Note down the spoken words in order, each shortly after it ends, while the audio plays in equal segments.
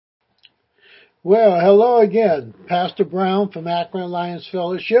Well, hello again. Pastor Brown from Akron Alliance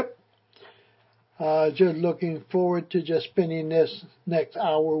Fellowship. Just looking forward to just spending this next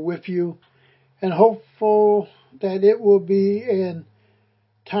hour with you and hopeful that it will be in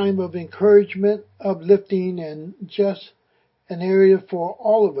time of encouragement, uplifting, and just an area for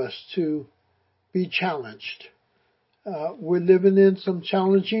all of us to be challenged. We're living in some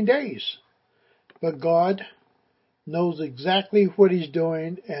challenging days, but God knows exactly what He's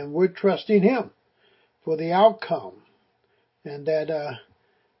doing, and we're trusting Him for the outcome, and that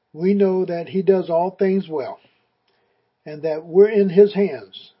we know that He does all things well, and that we're in His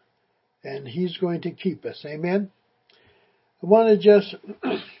hands, and He's going to keep us. Amen. I want to just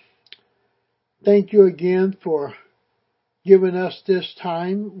thank you again for giving us this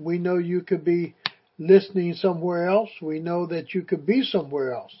time. We know you could be listening somewhere else. We know that you could be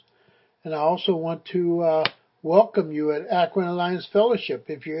somewhere else. And I also want to welcome you at Akron Alliance Fellowship.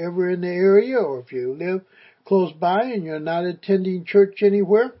 If you're ever in the area or if you live close by and you're not attending church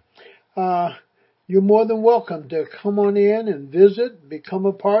anywhere, you're more than welcome to come on in and visit, become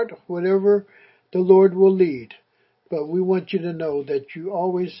a part, whatever the Lord will lead. But we want you to know that you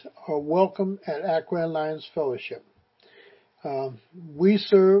always are welcome at Akron Alliance Fellowship. We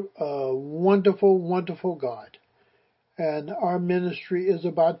serve a wonderful, wonderful God. And our ministry is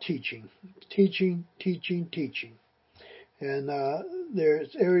about teaching. And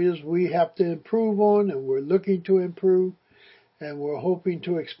there's areas we have to improve on, and we're looking to improve. And we're hoping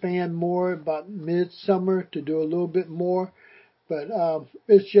to expand more about midsummer to do a little bit more. But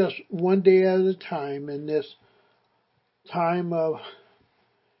it's just one day at a time in this time of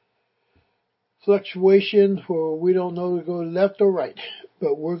fluctuation where we don't know to go left or right.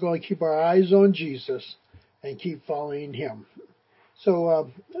 But we're going to keep our eyes on Jesus and keep following Him. So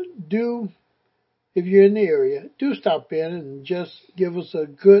if you're in the area, do stop in and just give us a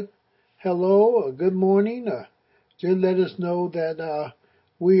good hello, a good morning, just let us know that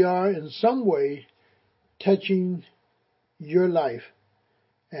we are in some way touching your life,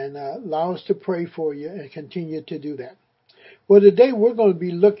 and allow us to pray for you and continue to do that. Well, today we're going to be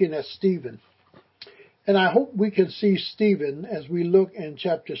looking at Stephen, and I hope we can see Stephen as we look in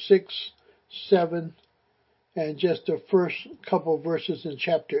chapter 6, 7, and just the first couple of verses in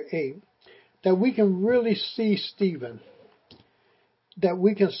chapter 8, that we can really see Stephen, that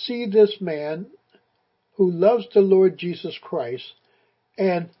we can see this man who loves the Lord Jesus Christ,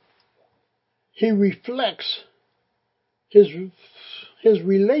 and he reflects his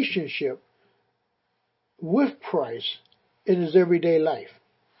relationship with Christ in his everyday life.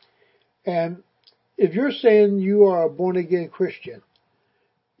 And if you're saying you are a born-again Christian,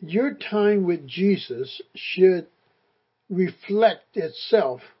 your time with Jesus should reflect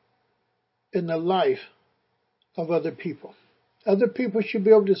itself in the life of other people. Other people should be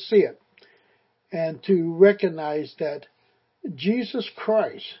able to see it and to recognize that Jesus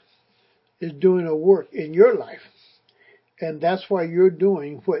Christ is doing a work in your life. And that's why you're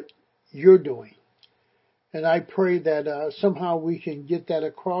doing what you're doing. And I pray that somehow we can get that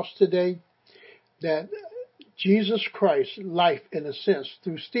across today, that Jesus Christ's life, in a sense,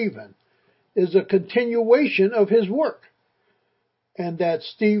 through Stephen, is a continuation of his work. And that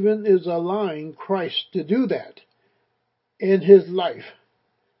Stephen is allowing Christ to do that in his life,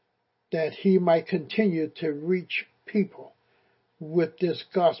 that he might continue to reach people with this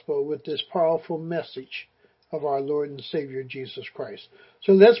gospel, with this powerful message of our Lord and Savior Jesus Christ.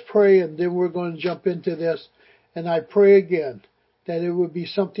 So let's pray, and then we're going to jump into this. And I pray again that it will be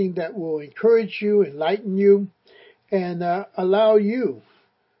something that will encourage you, enlighten you, and allow you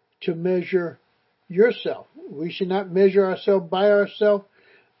to measure yourself. We should not measure ourselves by ourselves,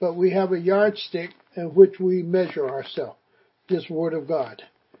 but we have a yardstick in which we measure ourselves, this Word of God,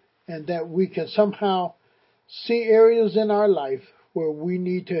 and that we can somehow see areas in our life where we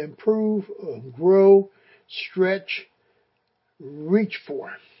need to improve, grow, stretch, reach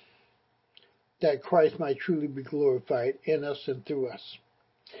for, that Christ might truly be glorified in us and through us.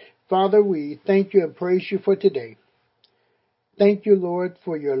 Father, we thank you and praise you for today. Thank you, Lord,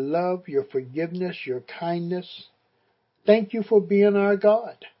 for your love, your forgiveness, your kindness. Thank you for being our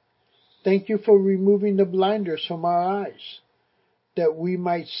God. Thank you for removing the blinders from our eyes, that we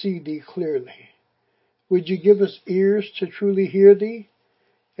might see thee clearly. Would you give us ears to truly hear thee?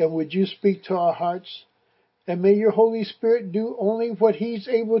 And would you speak to our hearts? And may your Holy Spirit do only what he's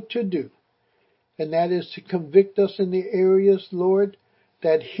able to do, and that is to convict us in the areas, Lord,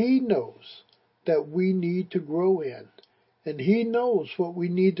 that he knows that we need to grow in. And he knows what we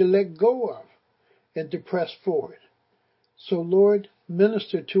need to let go of and to press forward. So, Lord,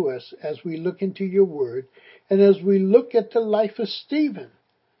 minister to us as we look into your word and as we look at the life of Stephen,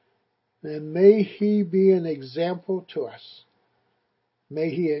 And may he be an example to us. May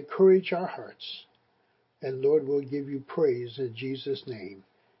he encourage our hearts. And Lord, we'll give you praise in Jesus' name.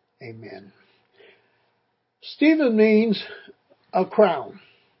 Amen. Stephen means a crown.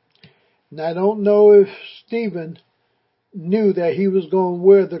 And I don't know if Stephen knew that he was going to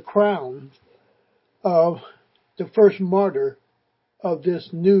wear the crown of the first martyr of this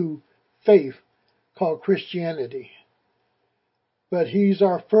new faith called Christianity. But he's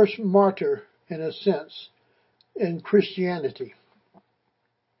our first martyr, in a sense, in Christianity.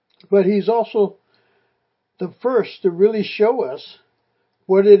 But he's also the first to really show us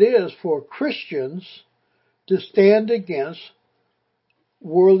what it is for Christians to stand against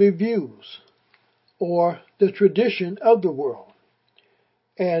worldly views or the tradition of the world.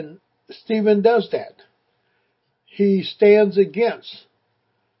 And Stephen does that. He stands against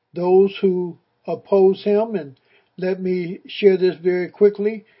those who oppose him. And let me share this very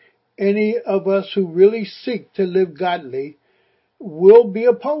quickly. Any of us who really seek to live godly will be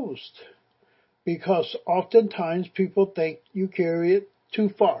opposed, because oftentimes people think you carry it too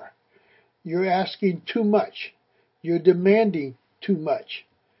far. You're asking too much. You're demanding too much.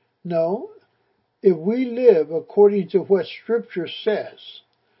 No, if we live according to what Scripture says,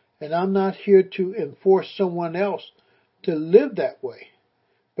 and I'm not here to enforce someone else to live that way,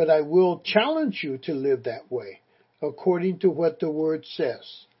 but I will challenge you to live that way according to what the Word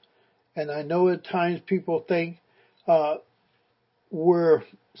says. And I know at times people think we're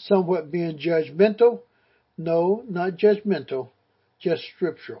somewhat being judgmental. No, not judgmental, just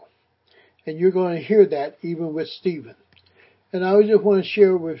scriptural. And you're going to hear that even with Stephen. And I just want to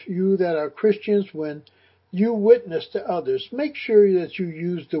share with you that are Christians, when you witness to others, make sure that you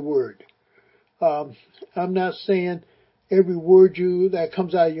use the Word. I'm not saying every word that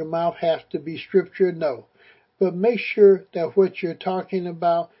comes out of your mouth has to be scripture, no. But make sure that what you're talking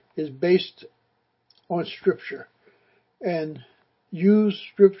about is based on scripture. And use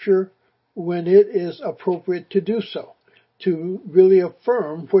scripture when it is appropriate to do so, to really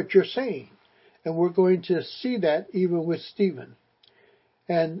affirm what you're saying. And we're going to see that even with Stephen.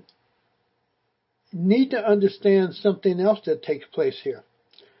 And need to understand something else that takes place here.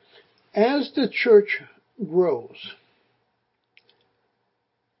 As the church grows,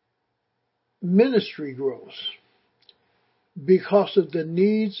 ministry grows because of the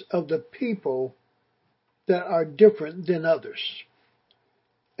needs of the people that are different than others.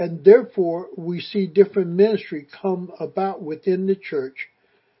 And therefore, we see different ministry come about within the church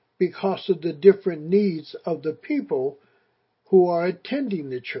because of the different needs of the people who are attending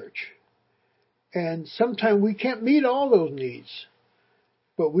the church. And sometimes we can't meet all those needs,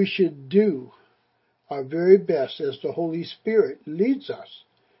 but we should do our very best as the Holy Spirit leads us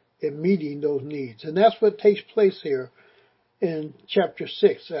in meeting those needs. And that's what takes place here in chapter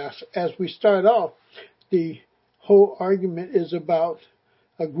 6. As we start off, the whole argument is about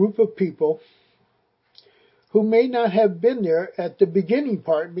a group of people who may not have been there at the beginning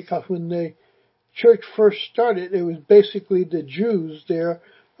part, because when the church first started, it was basically the Jews there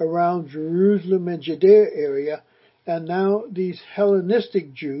around Jerusalem and Judea area, and now these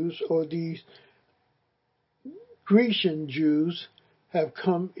Hellenistic Jews, or these Grecian Jews, have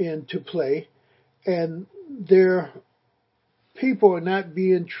come into play, and their people are not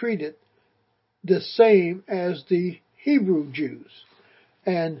being treated the same as the Hebrew Jews.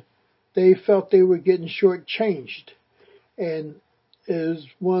 And they felt they were getting shortchanged. And it is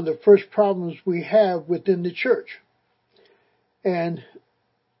one of the first problems we have within the church. And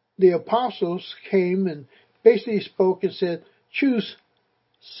the apostles came and basically spoke and said, choose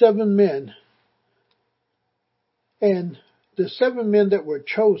 7 men. And the 7 men that were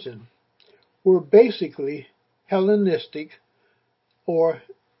chosen were basically Hellenistic or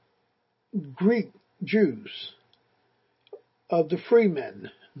Greek Jews, of the freemen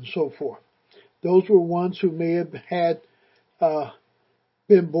and so forth. Those were ones who may have had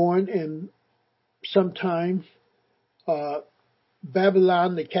been born in some time.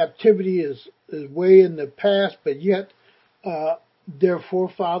 Babylon, the captivity is way in the past, but yet their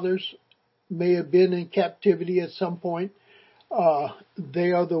forefathers may have been in captivity at some point.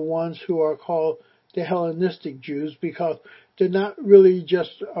 They are the ones who are called the Hellenistic Jews, because they're not really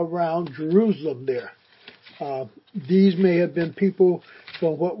just around Jerusalem there. These may have been people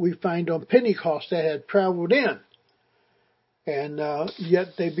from what we find on Pentecost that had traveled in, and yet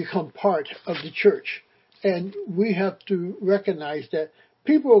they become part of the church. And we have to recognize that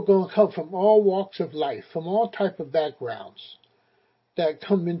people are going to come from all walks of life, from all type of backgrounds that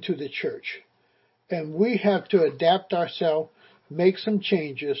come into the church. And we have to adapt ourselves, make some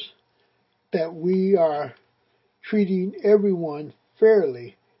changes, that we are treating everyone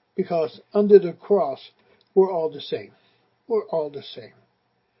fairly because under the cross, we're all the same. We're all the same.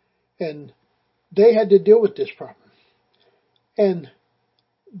 And they had to deal with this problem. And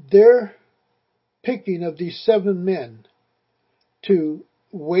their picking of these 7 men to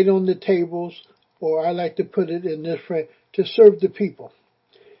wait on the tables, or I like to put it in this way, to serve the people,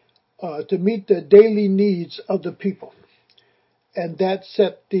 to meet the daily needs of the people. And that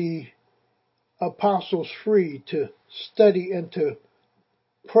set the apostles free to study and to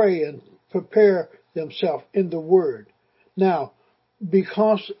pray and prepare themselves in the Word. Now,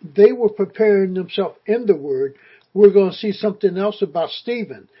 because they were preparing themselves in the Word, we're going to see something else about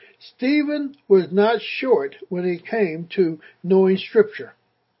Stephen. Stephen was not short when it came to knowing Scripture.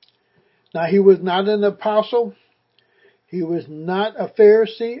 Now, he was not an apostle. He was not a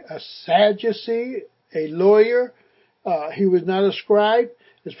Pharisee, a Sadducee, a lawyer. He was not a scribe.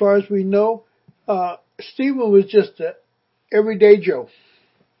 As far as we know, Stephen was just an everyday Joe.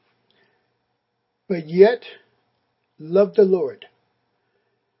 But yet, loved the Lord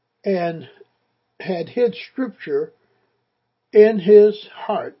and had hid Scripture in his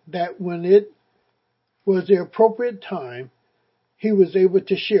heart that when it was the appropriate time, he was able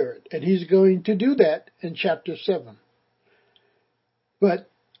to share it. And he's going to do that in chapter 7. But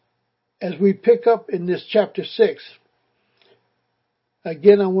as we pick up in this chapter 6,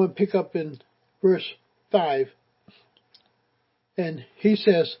 again I want to pick up in verse 5. And he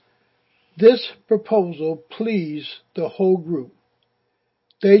says, this proposal pleased the whole group.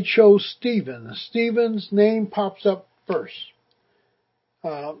 They chose Stephen. Stephen's name pops up first.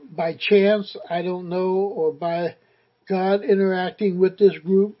 By chance, I don't know, or by God interacting with this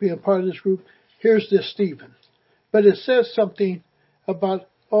group, being part of this group, here's this Stephen. But it says something about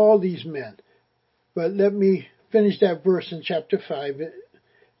all these men. But let me finish that verse in chapter 5.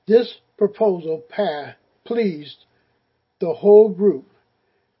 This proposal pleased the whole group.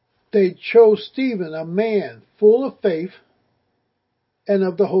 They chose Stephen, a man full of faith and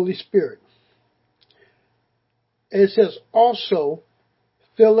of the Holy Spirit. It says also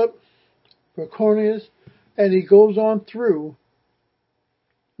Philip, Prochorus, and he goes on through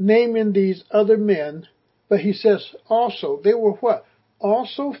naming these other men, but he says also, they were what?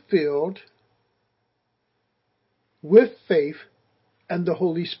 Also filled with faith and the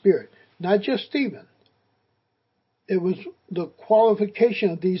Holy Spirit. Not just Stephen. It was the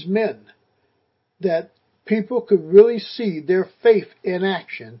qualification of these men that people could really see their faith in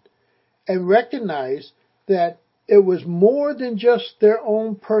action and recognize that it was more than just their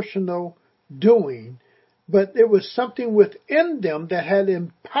own personal doing, but it was something within them that had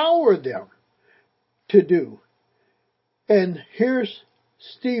empowered them to do. And here's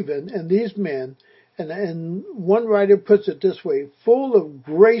Stephen and these men, and one writer puts it this way, full of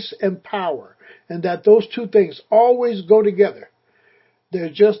grace and power, and that those two things always go together.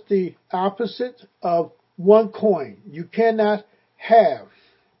 They're just the opposite of one coin. You cannot have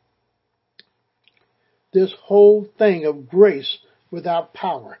this whole thing of grace without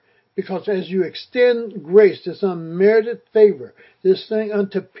power. Because as you extend grace, this unmerited favor, this thing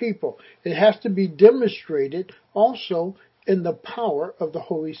unto people, it has to be demonstrated also in the power of the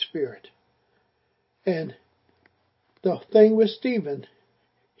Holy Spirit. And the thing with Stephen,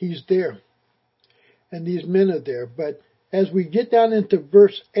 he's there. And these men are there. But as we get down into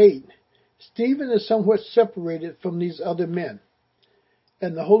verse 8, Stephen is somewhat separated from these other men.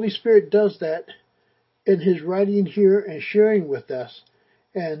 And the Holy Spirit does that in his writing here and sharing with us.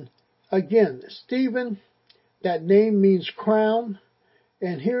 And again, Stephen, that name means crown.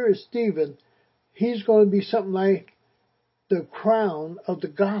 And here is Stephen. He's going to be something like the crown of the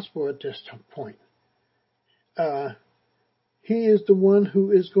gospel at this point. He is the one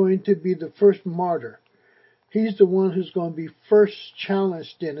who is going to be the first martyr. He's the one who's going to be first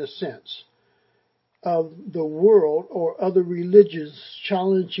challenged, in a sense, of the world or other religions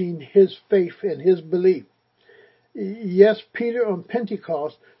challenging his faith and his belief. Yes, Peter on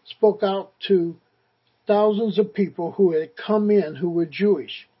Pentecost spoke out to thousands of people who had come in who were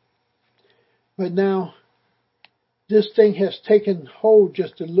Jewish. But now this thing has taken hold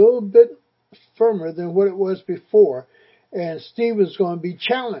just a little bit firmer than what it was before, and Stephen's going to be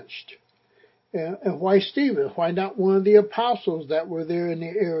challenged. And why Stephen? Why not one of the apostles that were there in the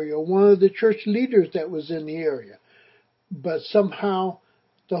area, or one of the church leaders that was in the area? But somehow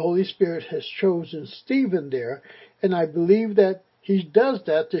the Holy Spirit has chosen Stephen there, and I believe that he does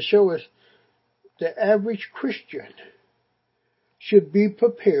that to show us the average Christian should be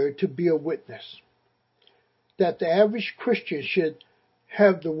prepared to be a witness. That the average Christian should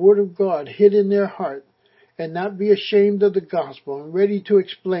have the Word of God hid in their heart and not be ashamed of the gospel and ready to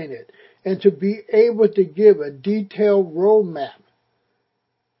explain it, and to be able to give a detailed roadmap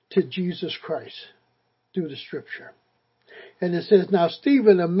to Jesus Christ through the scripture. And it says, now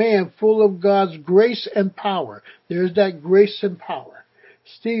Stephen, a man full of God's grace and power. There's that grace and power.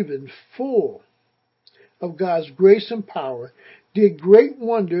 Stephen, full of God's grace and power, did great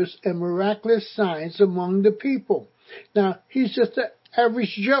wonders and miraculous signs among the people. Now, he's just an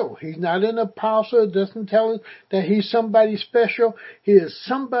average Joe. He's not an apostle. It doesn't tell us that he's somebody special. He is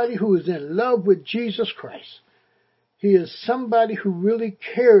somebody who is in love with Jesus Christ. He is somebody who really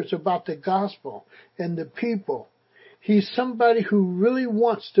cares about the gospel and the people. He's somebody who really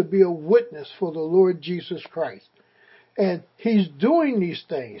wants to be a witness for the Lord Jesus Christ. And he's doing these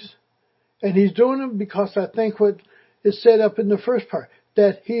things. And he's doing them because I think what is said up in the first part,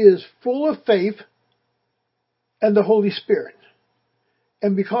 that he is full of faith and the Holy Spirit.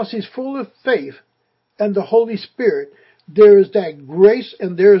 And because he's full of faith and the Holy Spirit, there is that grace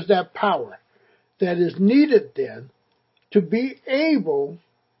and there is that power that is needed then to be able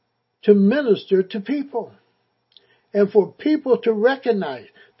to minister to people. And for people to recognize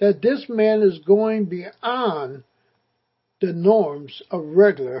that this man is going beyond the norms of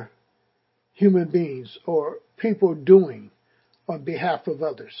regular human beings or people doing on behalf of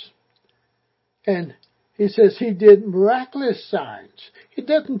others. And he says he did miraculous signs. He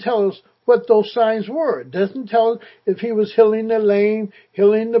doesn't tell us what those signs were. It doesn't tell us if he was healing the lame,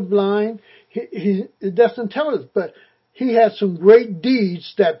 healing the blind. It doesn't tell us, but he had some great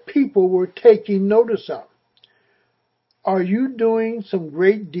deeds that people were taking notice of. Are you doing some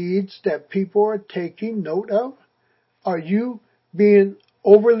great deeds that people are taking note of? Are you being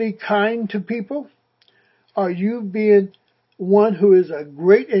overly kind to people? Are you being one who is a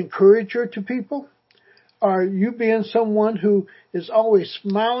great encourager to people? Are you being someone who is always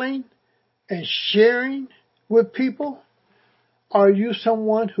smiling and sharing with people? Are you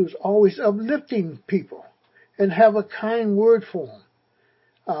someone who's always uplifting people and have a kind word for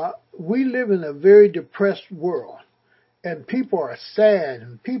them? We live in a very depressed world. And people are sad,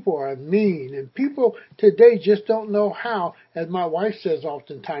 and people are mean, and people today just don't know how, as my wife says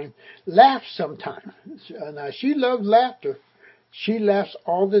oftentimes, laugh sometimes. Now, she loves laughter. She laughs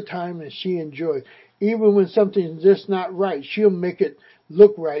all the time, and she enjoys. Even when something's just not right, she'll make it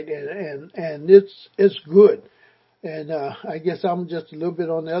look right, and it's good. And I guess I'm just a little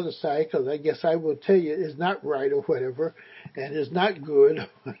bit on the other side, because I guess I will tell you it's not right or whatever, and it's not good or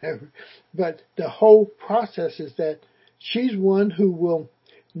whatever. But the whole process is that she's one who will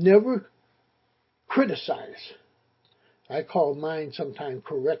never criticize. I call mine sometimes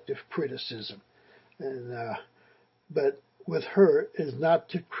corrective criticism. And but with her is not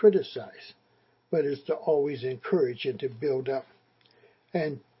to criticize, but is to always encourage and to build up.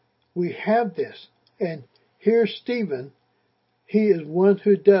 And we have this. And here's Stephen. He is one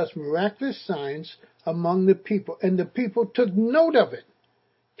who does miraculous signs among the people. And the people took note of it.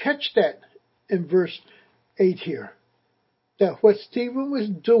 Catch that in verse 8 here. That what Stephen was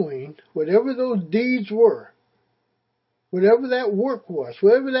doing, whatever those deeds were, whatever that work was,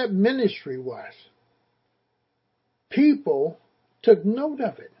 whatever that ministry was, people took note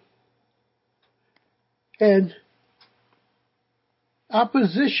of it. And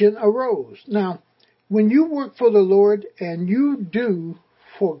opposition arose. Now, when you work for the Lord and you do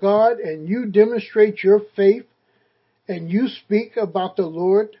for God and you demonstrate your faith and you speak about the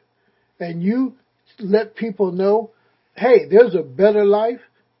Lord and you let people know, hey, there's a better life,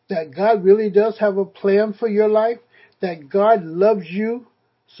 that God really does have a plan for your life, that God loves you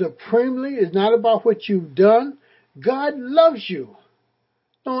supremely. It's not about what you've done. God loves you.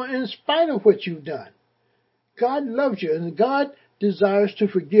 No, in spite of what you've done. God loves you, and God desires to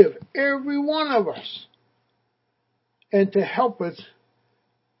forgive every one of us and to help us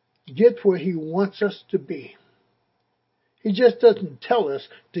get where He wants us to be. He just doesn't tell us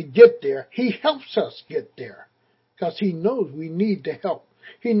to get there. He helps us get there because He knows we need the help.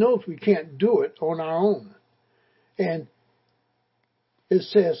 He knows we can't do it on our own. And it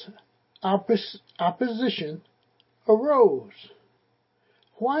says, opposition arose.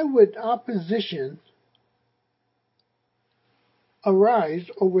 Why would opposition arise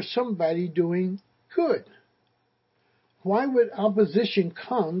over somebody doing good? Why would opposition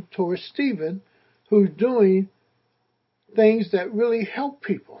come towards Stephen, who's doing things that really help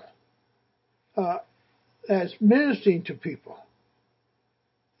people, that's ministering to people?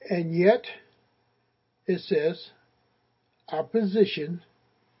 And yet, it says, opposition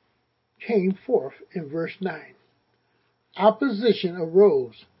came forth in verse 9. Opposition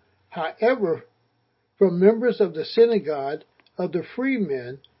arose, however, from members of the synagogue of the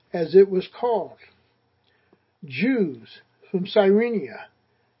freemen, as it was called, Jews from Cyrene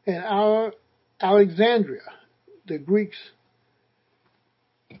and Alexandria, the Greeks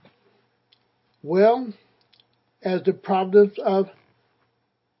well as the province of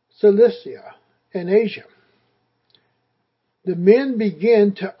Cilicia and Asia. The men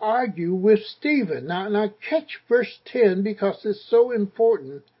begin to argue with Stephen. Now catch verse 10 because it's so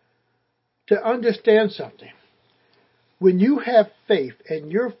important to understand something. When you have faith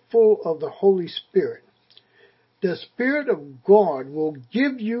and you're full of the Holy Spirit, the Spirit of God will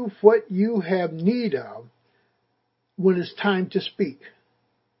give you what you have need of when it's time to speak.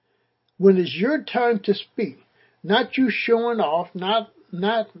 When it's your time to speak, not you showing off, not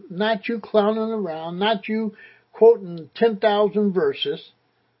you clowning around, not you quoting 10,000 verses,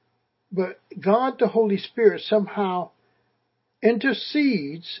 but God the Holy Spirit somehow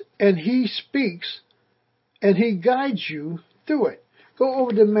intercedes and He speaks and He guides you through it. Go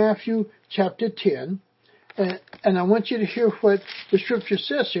over to Matthew chapter 10, and I want you to hear what the scripture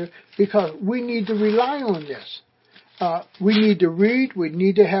says here, because we need to rely on this. We need to read, we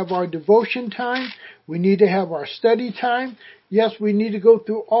need to have our devotion time, we need to have our study time. Yes, we need to go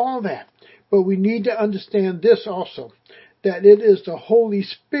through all that, but we need to understand this also, that it is the Holy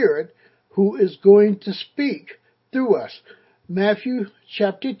Spirit who is going to speak through us. Matthew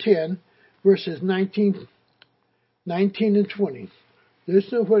chapter 10, verses 19 and 20.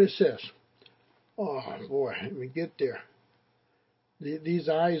 Listen to what it says. Oh boy, let me get there. These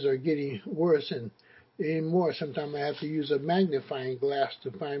eyes are getting worse, and anymore sometimes I have to use a magnifying glass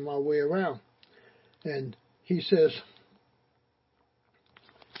to find my way around. And he says,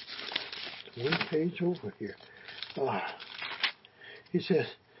 one page over here. He says,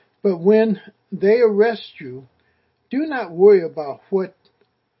 but when they arrest you, do not worry about what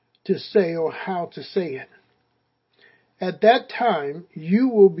to say or how to say it. At that time, you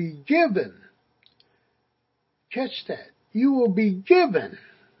will be given. Catch that. You will be given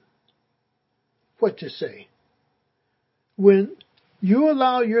what to say. When you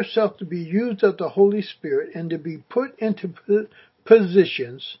allow yourself to be used of the Holy Spirit and to be put into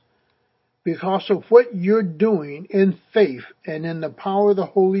positions because of what you're doing in faith and in the power of the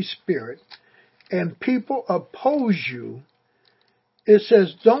Holy Spirit, and people oppose you, it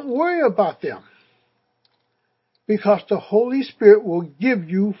says don't worry about them, because the Holy Spirit will give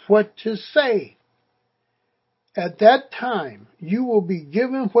you what to say. At that time, you will be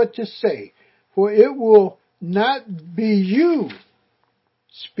given what to say, for it will not be you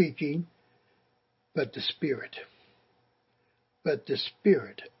speaking, but the Spirit. But the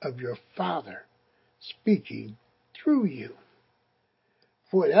Spirit of your Father speaking through you.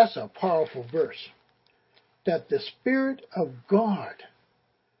 Boy, that's a powerful verse. That the Spirit of God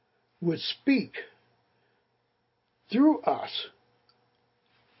would speak through us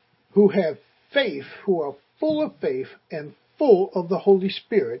who have faith, who are full of faith and full of the Holy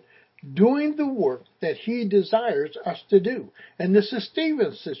Spirit, doing the work that He desires us to do. And this is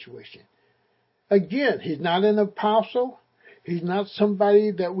Stephen's situation. Again, he's not an apostle. He's not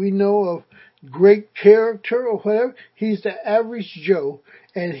somebody that we know of great character or whatever. He's the average Joe.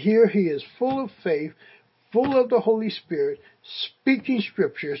 And here he is full of faith, full of the Holy Spirit, speaking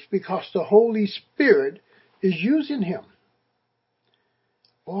scriptures because the Holy Spirit is using him.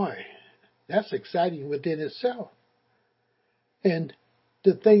 Boy, that's exciting within itself. And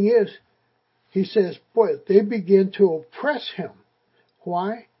the thing is, he says, boy, they begin to oppress him.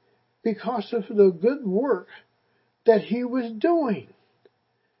 Why? Because of the good work that he was doing.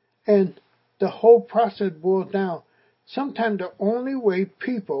 And the whole process boils down. Sometimes the only way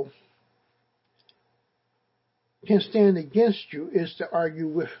people can stand against you is to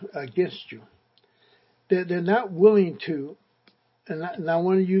argue against you. They're not willing to, and I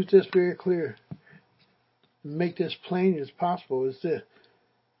want to use this very clear, make this plain as possible, is this.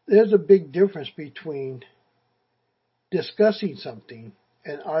 There's a big difference between discussing something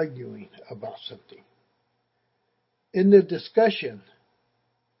and arguing about something. In the discussion,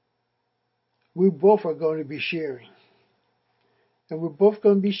 we both are going to be sharing. And we're both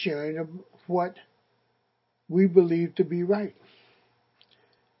going to be sharing what we believe to be right.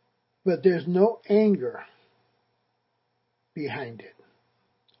 But there's no anger behind it.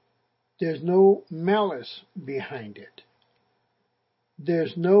 There's no malice behind it.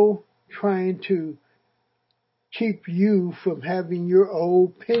 There's no trying to keep you from having your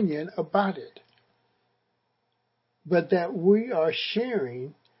own opinion about it. But that we are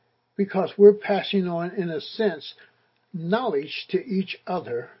sharing because we're passing on, in a sense, knowledge to each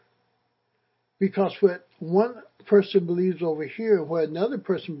other. Because what one person believes over here and what another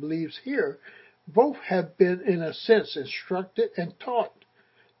person believes here, both have been, in a sense, instructed and taught.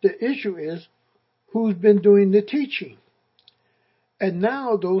 The issue is who's been doing the teaching. And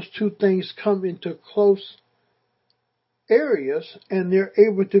now those two things come into close areas, and they're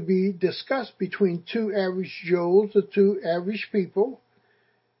able to be discussed between two average Joes or two average people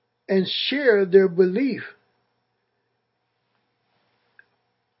and share their belief.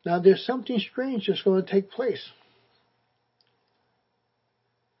 Now there's something strange that's going to take place.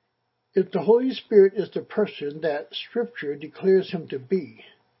 If the Holy Spirit is the person that Scripture declares him to be,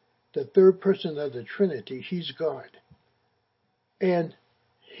 the third person of the Trinity, he's God. And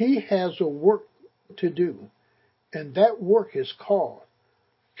he has a work to do, and that work is called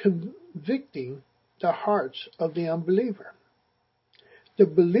convicting the hearts of the unbeliever. The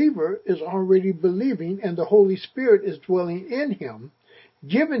believer is already believing, and the Holy Spirit is dwelling in him,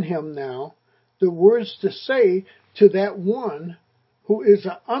 giving him now the words to say to that one who is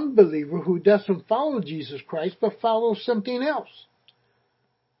an unbeliever, who doesn't follow Jesus Christ, but follows something else.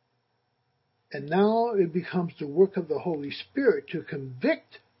 And now it becomes the work of the Holy Spirit to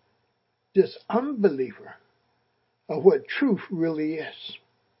convict this unbeliever of what truth really is.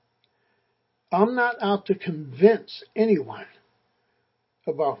 I'm not out to convince anyone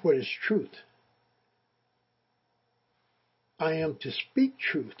about what is truth. I am to speak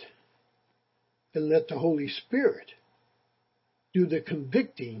truth and let the Holy Spirit do the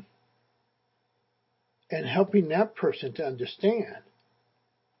convicting and helping that person to understand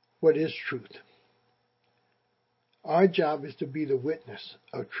what is truth. Our job is to be the witness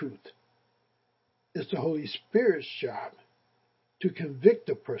of truth. It's the Holy Spirit's job to convict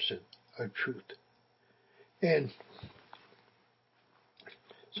the person of truth. And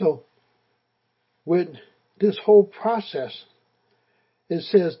so, with this whole process, it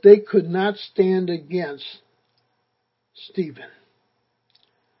says they could not stand against Stephen.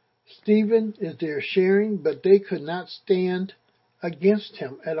 Stephen is there sharing, but they could not stand against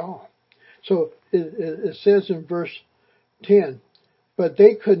him at all. So it says in verse 10, but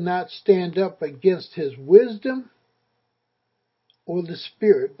they could not stand up against his wisdom or the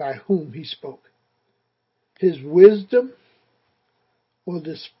Spirit by whom he spoke. His wisdom or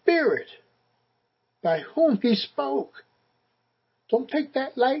the Spirit by whom he spoke. Don't take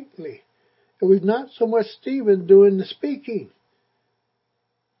that lightly. It was not so much Stephen doing the speaking.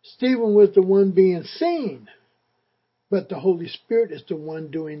 Stephen was the one being seen, but the Holy Spirit is the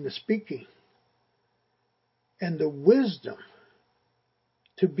one doing the speaking. And the wisdom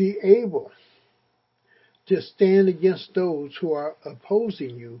to be able to stand against those who are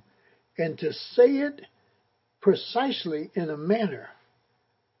opposing you and to say it precisely in a manner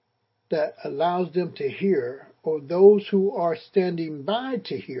that allows them to hear, or those who are standing by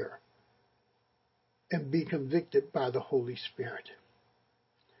to hear, and be convicted by the Holy Spirit.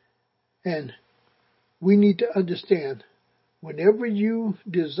 And we need to understand, whenever you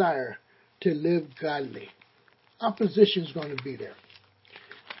desire to live godly, opposition is going to be there.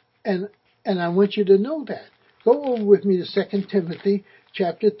 And I want you to know that. Go over with me to 2 Timothy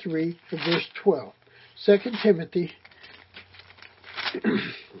chapter 3, verse 12. 2 Timothy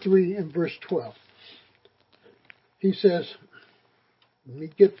 3 and verse 12. He says, let me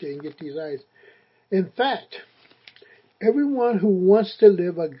get there and get these eyes. In fact, everyone who wants to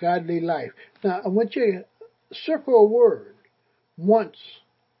live a godly life. Now, I want you to circle a word, wants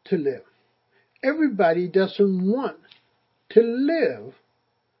to live. Everybody doesn't want to live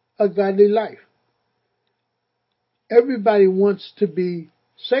a godly life. Everybody wants to be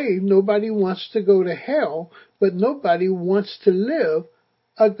saved. Nobody wants to go to hell, but nobody wants to live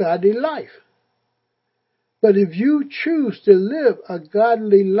a godly life. But if you choose to live a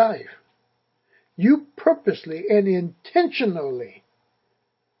godly life, you purposely and intentionally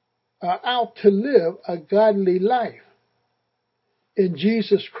are out to live a godly life in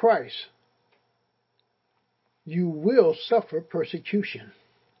Jesus Christ, you will suffer persecution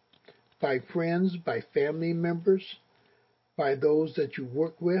by friends, by family members, by those that you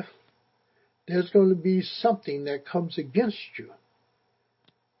work with. There's going to be something that comes against you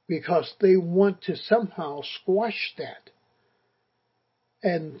because they want to somehow squash that.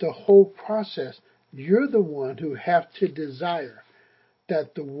 And the whole process, you're the one who have to desire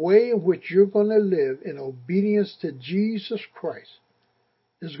that the way in which you're going to live in obedience to Jesus Christ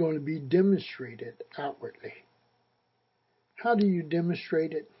is going to be demonstrated outwardly. How do you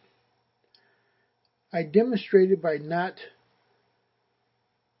demonstrate it? I demonstrate it by not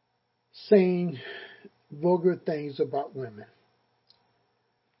saying vulgar things about women.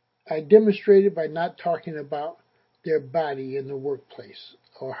 I demonstrate it by not talking about their body in the workplace,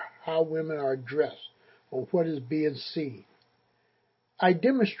 or how women are dressed, or what is being seen. I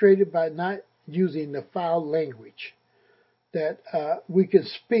demonstrate it by not using the foul language that we can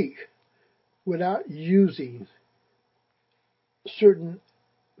speak without using certain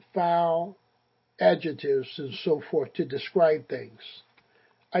foul adjectives and so forth to describe things.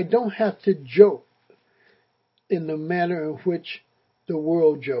 I don't have to joke in the manner in which the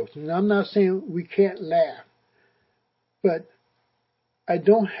world jokes. And I'm not saying we can't laugh, but I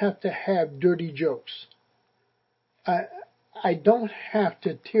don't have to have dirty jokes. I don't have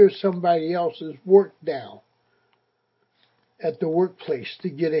to tear somebody else's work down at the workplace to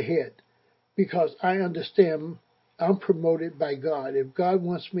get ahead, because I understand I'm promoted by God. If God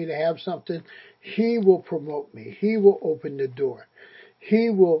wants me to have something, He will promote me. He will open the door. He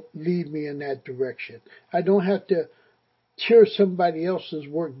will lead me in that direction. I don't have to tear somebody else's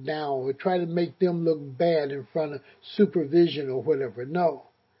work down or try to make them look bad in front of supervision or whatever. No.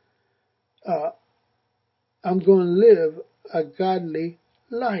 I'm going to live a godly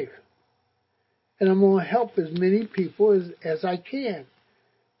life. And I'm going to help as many people as I can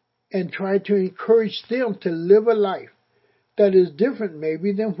and try to encourage them to live a life that is different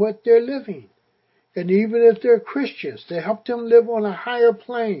maybe than what they're living. And even if they're Christians, to help them live on a higher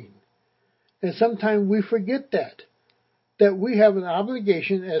plane. And sometimes we forget that we have an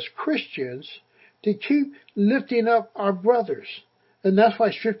obligation as Christians to keep lifting up our brothers. And that's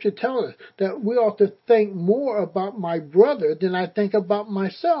why Scripture tells us that we ought to think more about my brother than I think about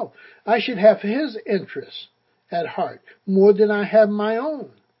myself. I should have his interests at heart more than I have my own.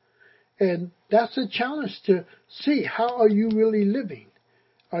 And that's a challenge to see, how are you really living?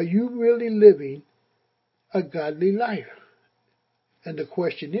 Are you really living a godly life? And the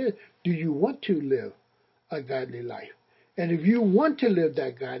question is, do you want to live a godly life? And if you want to live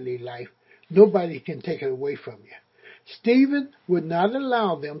that godly life, nobody can take it away from you. Stephen would not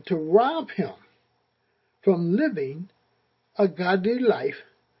allow them to rob him from living a godly life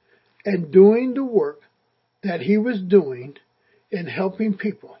and doing the work that he was doing in helping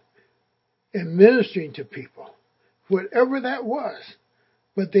people and ministering to people, whatever that was.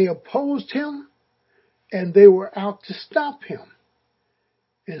 But they opposed him and they were out to stop him.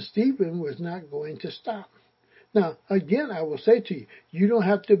 And Stephen was not going to stop. Now, again, I will say to you, you don't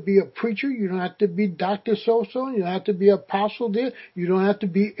have to be a preacher. You don't have to be Dr. So-so. You don't have to be apostle this. You don't have to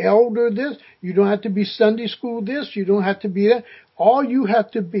be elder this. You don't have to be Sunday school this. You don't have to be that. All you have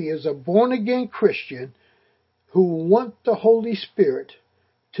to be is a born-again Christian who want the Holy Spirit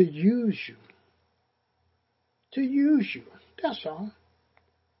to use you. To use you. That's all.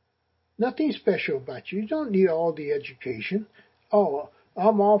 Nothing special about you. You don't need all the education. Oh,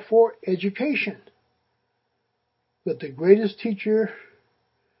 I'm all for education. But the greatest teacher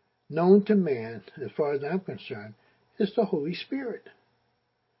known to man, as far as I'm concerned, is the Holy Spirit.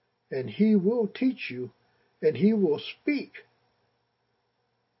 And He will teach you, and He will speak,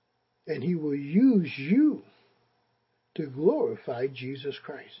 and He will use you to glorify Jesus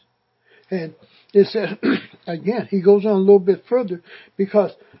Christ. And it says, again, he goes on a little bit further,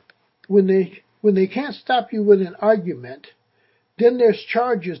 because when they can't stop you with an argument, then there's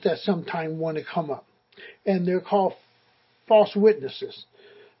charges that sometimes want to come up. And they're called false witnesses.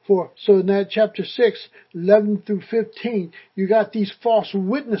 So in that chapter 6, 11 through 15, you got these false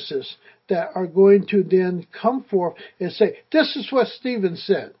witnesses that are going to then come forth and say, this is what Stephen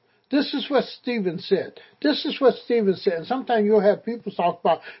said. This is what Stephen said. This is what Stephen said. And sometimes you'll have people talk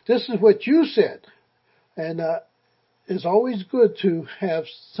about, this is what you said. And it's always good to have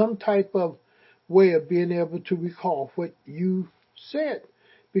some type of way of being able to recall what you said.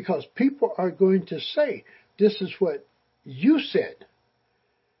 Because people are going to say, this is what you said.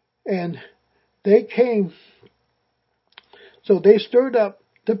 And they came, so they stirred up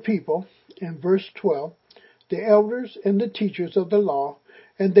the people, in verse 12, the elders and the teachers of the law,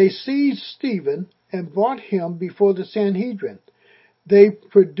 and they seized Stephen and brought him before the Sanhedrin. They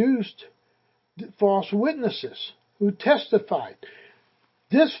produced false witnesses who testified,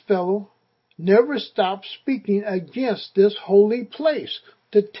 this fellow never stopped speaking against this holy place,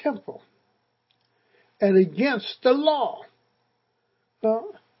 the temple, and against the law.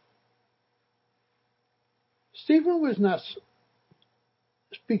 Stephen was not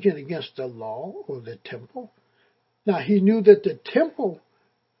speaking against the law or the temple. Now, he knew that the temple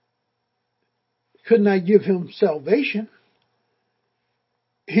could not give him salvation.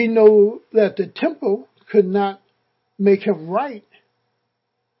 He knew that the temple could not make him right.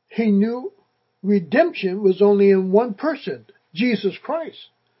 He knew redemption was only in one person, Jesus Christ.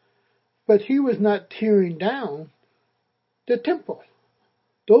 But he was not tearing down the temple.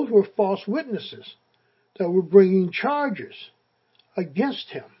 Those were false witnesses that were bringing charges against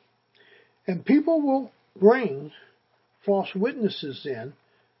him. And people will bring false witnesses in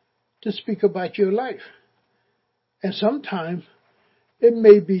to speak about your life. And sometimes it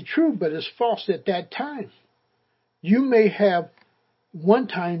may be true, but it's false at that time. You may have one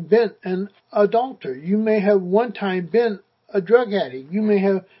time been an adulterer. You may have one time been a drug addict. You may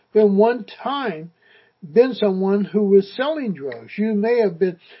have been one time been someone who was selling drugs. You may have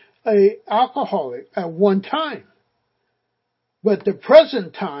been an alcoholic at one time. But the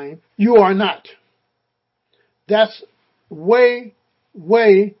present time, you are not. That's way,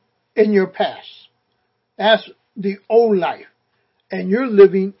 way in your past. That's the old life. And you're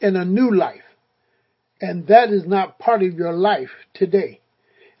living in a new life. And that is not part of your life today.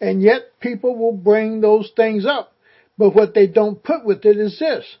 And yet people will bring those things up. But what they don't put with it is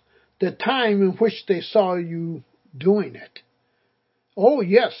this: the time in which they saw you doing it. Oh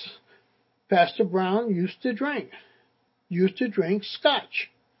yes, Pastor Brown used to drink scotch.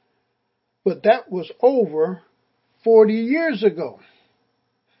 But that was over 40 years ago,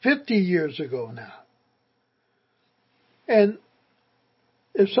 50 years ago now. And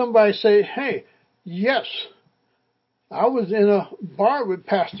if somebody say, hey, yes, I was in a bar with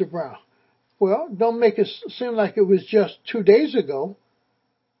Pastor Brown. Well, don't make it seem like it was just 2 days ago.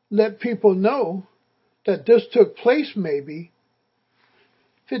 Let people know that this took place maybe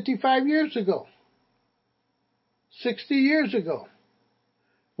 55 years ago, 60 years ago,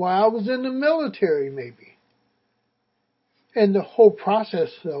 while I was in the military maybe. And the whole process,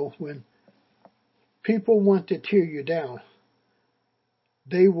 though, when people want to tear you down,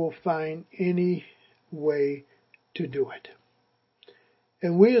 they will find any way to do it.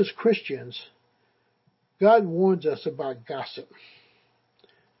 And we as Christians, God warns us about gossip.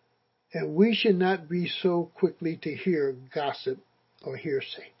 And we should not be so quickly to hear gossip or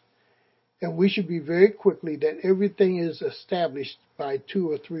hearsay. And we should be very quickly that everything is established by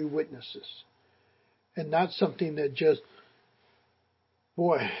 2 or 3 witnesses. And not something that just,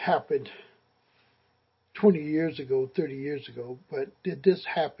 happened 20 years ago, 30 years ago, but did this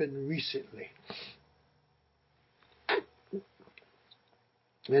happen recently?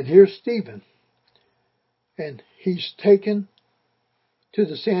 And here's Stephen. And he's taken to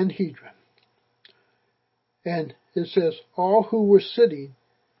the Sanhedrin. And it says, all who were sitting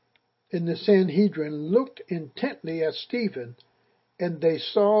in the Sanhedrin looked intently at Stephen, and they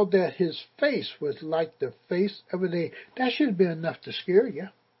saw that his face was like the face of an angel. That should have been enough to scare you.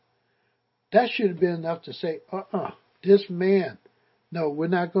 That should have been enough to say, this man, no, we're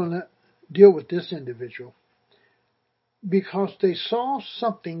not going to deal with this individual. Because they saw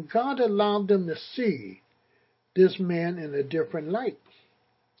something. God allowed them to see this man in a different light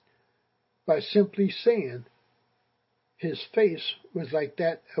by simply saying his face was like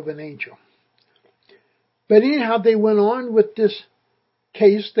that of an angel. But anyhow, they went on with this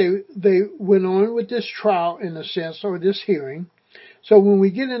case. They went on with this trial, in a sense, or this hearing. So when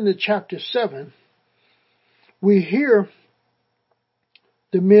we get into chapter 7, we hear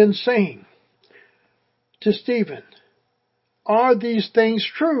the men saying to Stephen, are these things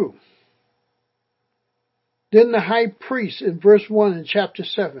true? Then the high priest in verse 1 in chapter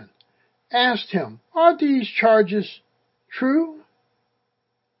 7 asked him, are these charges true?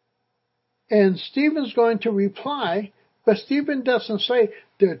 And Stephen's going to reply, but Stephen doesn't say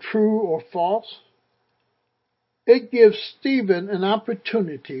they're true or false. It gives Stephen an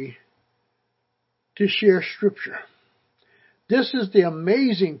opportunity to share scripture. This is the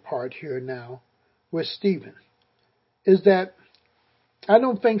amazing part here now with Stephen, is that I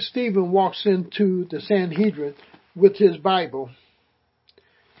don't think Stephen walks into the Sanhedrin with his Bible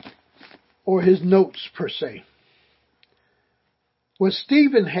or his notes per se. What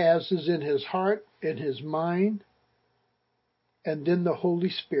Stephen has is in his heart, in his mind, and then the Holy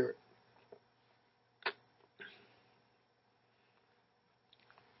Spirit.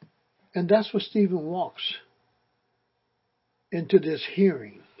 And that's what Stephen walks into this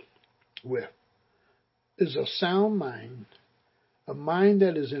hearing with, is a sound mind, a mind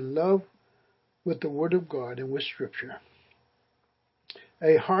that is in love with the Word of God and with Scripture.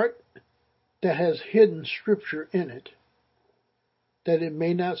 A heart that has hidden Scripture in it, that it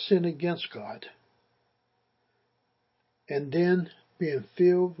may not sin against God. And then being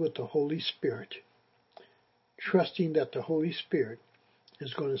filled with the Holy Spirit, trusting that the Holy Spirit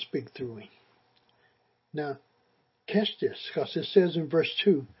is going to speak through him. Now, catch this, because it says in verse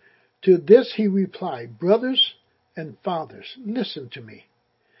 2, to this he replied, brothers and fathers, listen to me.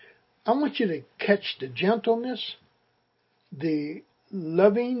 I want you to catch the gentleness, the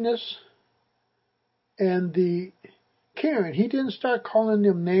lovingness, and the caring. He didn't start calling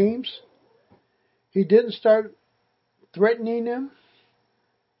them names. He didn't start threatening them.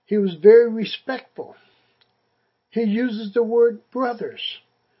 He was very respectful. He uses the word brothers.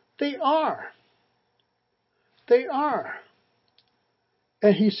 They are. They are.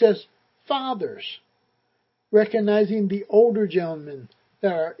 And he says fathers. recognizing the older gentlemen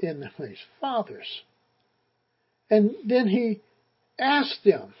that are in the place, fathers. And then he asked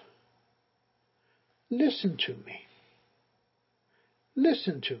them, listen to me.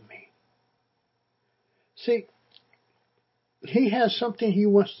 Listen to me. See, he has something he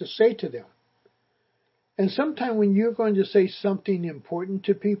wants to say to them. And sometimes when you're going to say something important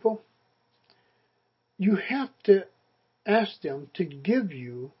to people, you have to ask them to give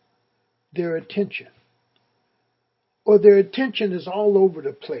you their attention. Or their attention is all over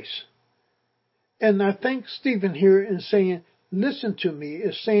the place. And I think Stephen here in saying, listen to me,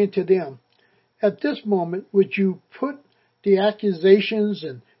 is saying to them, at this moment, would you put the accusations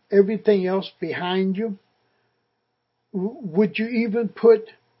and everything else behind you? Would you even put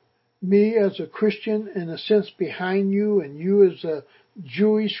me as a Christian in a sense behind you, and you as a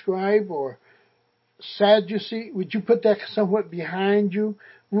Jewish scribe or Sadducee, would you put that somewhat behind you?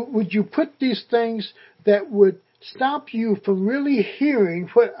 Would you put these things that would stop you from really hearing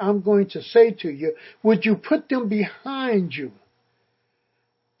what I'm going to say to you? Would you put them behind you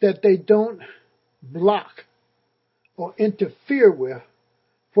that they don't block or interfere with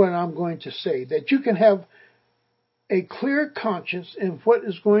what I'm going to say? That you can have a clear conscience in what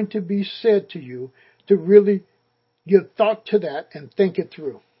is going to be said to you, to really give thought to that and think it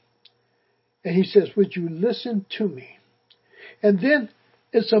through. And he says, would you listen to me? And then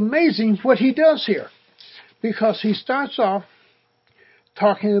it's amazing what he does here, because he starts off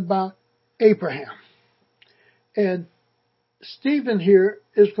talking about Abraham. And Stephen here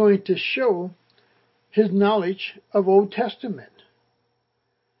is going to show his knowledge of Old Testament,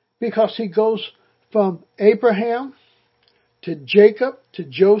 because he goes from Abraham to Jacob, to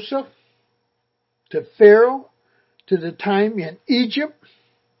Joseph, to Pharaoh, to the time in Egypt,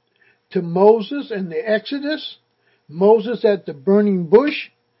 to Moses and the Exodus, Moses at the burning bush.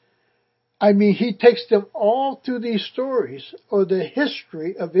 I mean, he takes them all through these stories, or the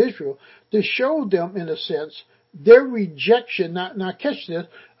history of Israel, to show them, in a sense, their rejection, now catch this,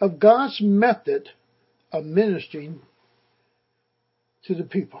 of God's method of ministering to the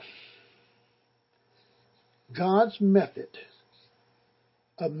people. God's method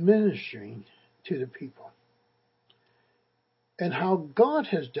of ministering to the people. And how God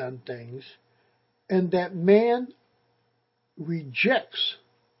has done things, and that man rejects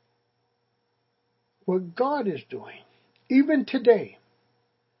what God is doing. Even today,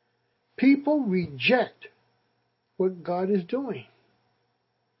 people reject what God is doing.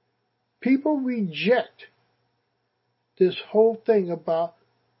 People reject this whole thing about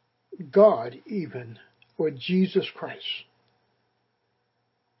God even, or Jesus Christ.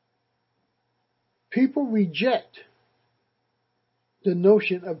 People reject the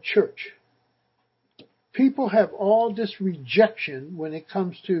notion of church. People have all this rejection when it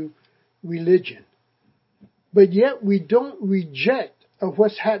comes to religion. But yet we don't reject of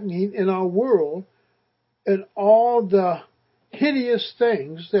what's happening in our world and all the hideous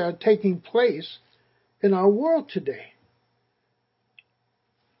things that are taking place in our world today.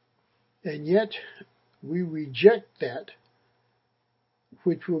 And yet we reject that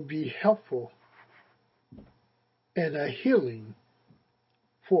which will be helpful and a healing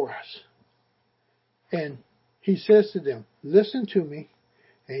for us. And he says to them, listen to me.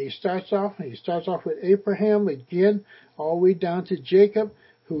 And he starts off with Abraham again, all the way down to Jacob,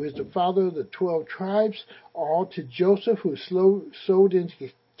 who is the father of the 12 tribes, all to Joseph, who was sold into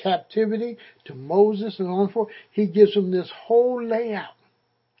captivity, to Moses and on forth. He gives them this whole layout.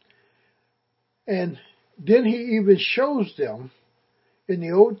 And then he even shows them in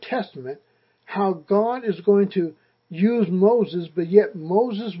the Old Testament how God is going to use Moses, but yet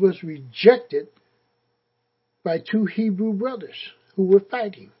Moses was rejected by two Hebrew brothers who were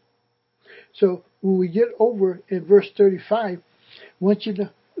fighting. So when we get over in verse 35, I want you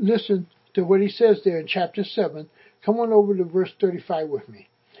to listen to what he says there in chapter 7. Come on over to verse 35 with me.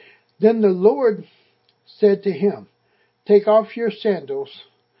 Then the Lord said to him, take off your sandals,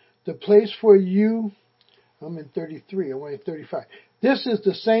 the place where you, I'm in 33, I went in 35. This is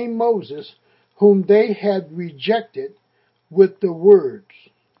the same Moses whom they had rejected with the words,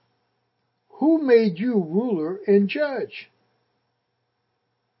 who made you ruler and judge?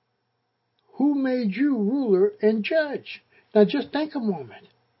 Who made you ruler and judge? Now just think a moment.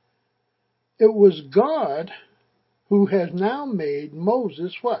 It was God who has now made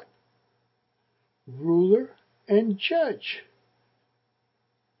Moses what? Ruler and judge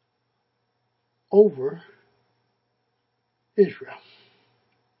over Israel.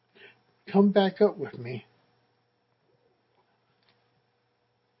 Come back up with me.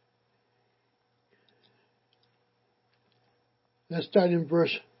 Let's start in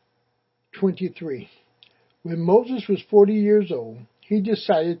verse 23. When Moses was 40 years old, he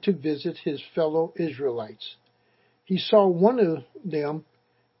decided to visit his fellow Israelites. He saw one of them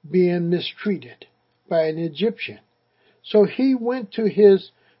being mistreated by an Egyptian. So he went to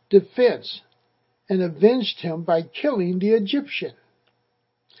his defense and avenged him by killing the Egyptian.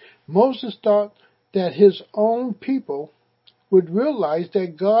 Moses thought that his own people would realize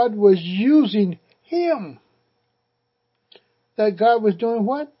that God was using him. That God was doing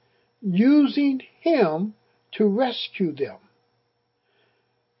what? Using him to rescue them.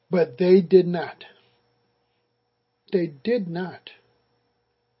 But they did not. They did not.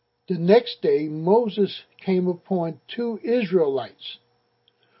 The next day, Moses came upon two Israelites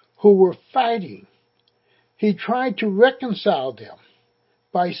who were fighting. He tried to reconcile them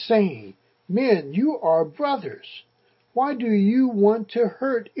by saying, "Men, you are brothers. Why do you want to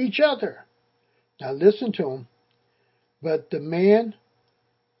hurt each other?" Now listen to him. But the man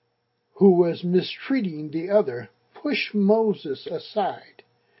who was mistreating the other pushed Moses aside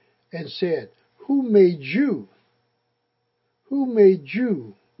and said, Who made you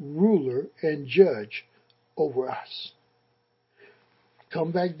ruler and judge over us?"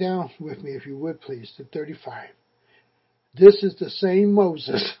 Come back down with me, if you would please, to 35. This is the same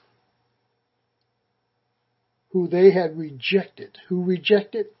Moses who they had rejected. Who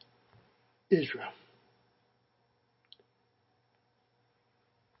rejected? Israel.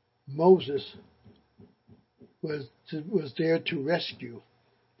 Moses was there to rescue,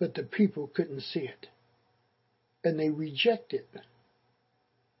 but the people couldn't see it. And they rejected.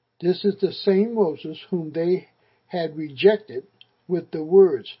 This is the same Moses whom they had rejected with the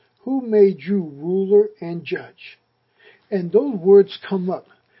words, "Who made you ruler and judge?" And those words come up.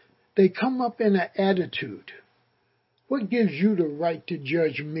 They come up in an attitude. What gives you the right to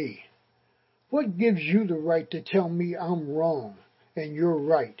judge me? What gives you the right to tell me I'm wrong and you're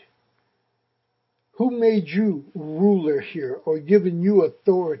right? Who made you ruler here or given you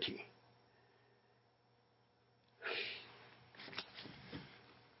authority?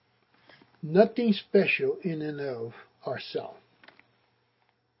 Nothing special in and of ourselves.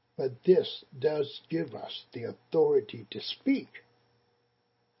 But this does give us the authority to speak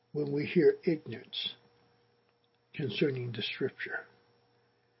when we hear ignorance concerning the Scripture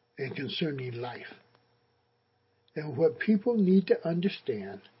and concerning life. And what people need to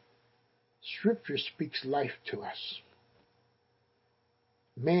understand, Scripture speaks life to us.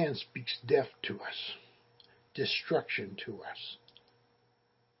 Man speaks death to us, destruction to us.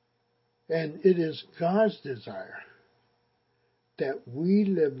 And it is God's desire that we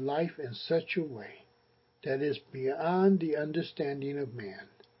live life in such a way that is beyond the understanding of man.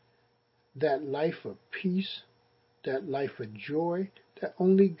 That life of peace, that life of joy that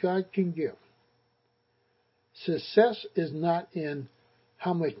only God can give. Success is not in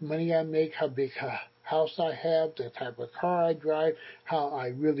how much money I make, how big a house I have, the type of car I drive, how I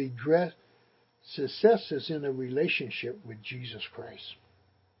really dress. Success is in a relationship with Jesus Christ.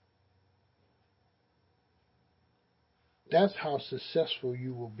 That's how successful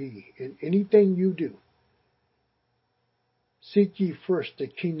you will be in anything you do. Seek ye first the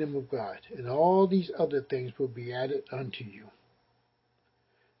kingdom of God, and all these other things will be added unto you.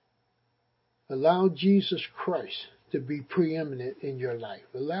 Allow Jesus Christ to be preeminent in your life.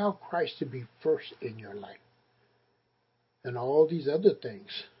 Allow Christ to be first in your life. And all these other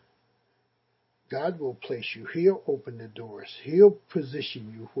things, God will place you. He'll open the doors. He'll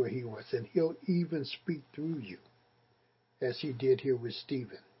position you where He wants, and He'll even speak through you, as He did here with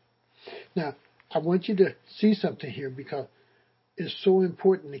Stephen. Now, I want you to see something here because it's so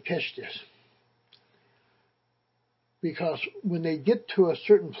important to catch this. Because when they get to a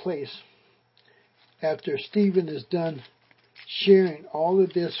certain place, after Stephen is done sharing all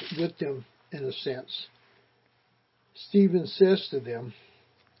of this with them, in a sense, Stephen says to them,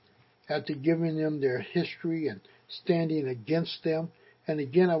 after giving them their history and standing against them, and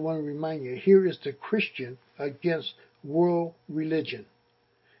again I want to remind you, here is the Christian against world religion.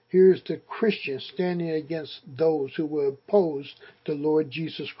 Here is the Christian standing against those who will oppose the Lord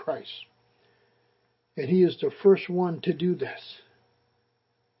Jesus Christ. And he is the first one to do this.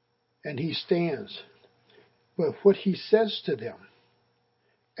 And he stands. But what he says to them,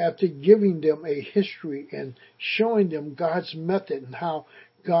 after giving them a history and showing them God's method and how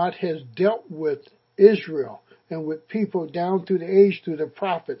God has dealt with Israel and with people down through the age, through the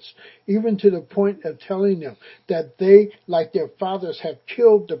prophets, even to the point of telling them that they, like their fathers, have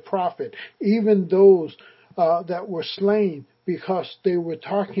killed the prophet, even those that were slain because they were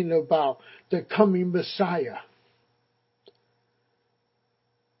talking about the coming Messiah.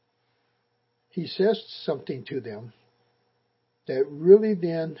 He says something to them that really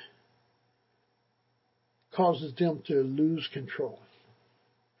then causes them to lose control.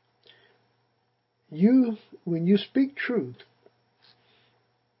 When you speak truth,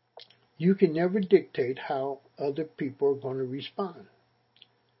 you can never dictate how other people are going to respond.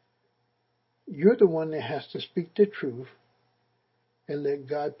 You're the one that has to speak the truth and let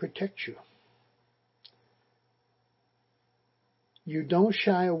God protect you. You don't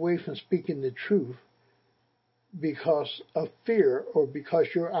shy away from speaking the truth because of fear or because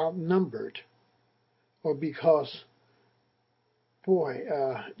you're outnumbered or because,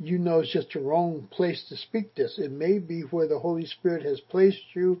 you know it's just the wrong place to speak this. It may be where the Holy Spirit has placed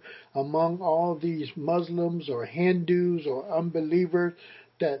you among all these Muslims or Hindus or unbelievers,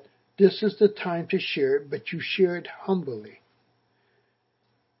 that this is the time to share it, but you share it humbly.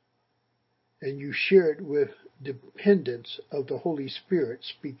 And you share it with dependence of the Holy Spirit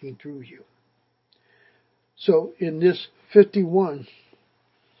speaking through you. So in this 51,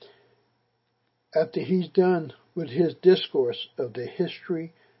 after he's done with his discourse of the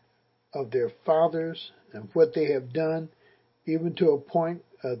history of their fathers and what they have done, even to a point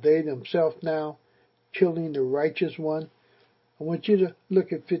they themselves now killing the righteous one, I want you to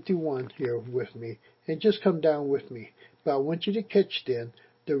look at 51 here with me and just come down with me. But I want you to catch then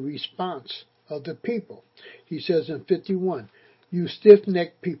the response of the people. He says in 51, you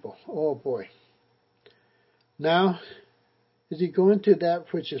stiff-necked people. Oh boy. Now, is he going to that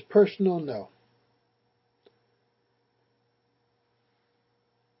which is personal? No.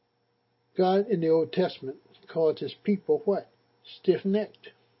 God in the Old Testament called his people what? Stiff-necked.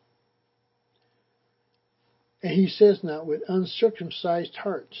 And he says now, with uncircumcised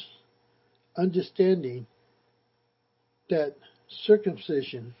hearts, understanding that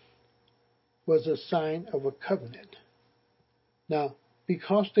circumcision was a sign of a covenant. Now,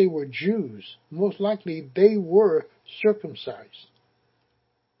 because they were Jews, most likely they were circumcised,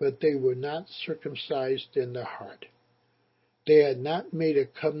 but they were not circumcised in the heart. They had not made a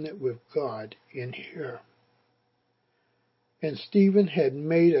covenant with God in here. And Stephen had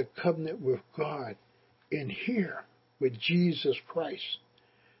made a covenant with God in here, with Jesus Christ.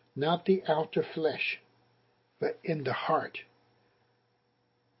 Not the outer flesh, but in the heart.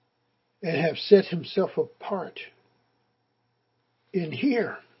 And have set himself apart in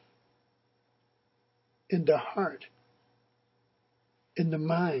here, in the heart, in the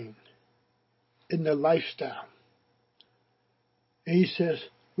mind, in the lifestyle. And he says,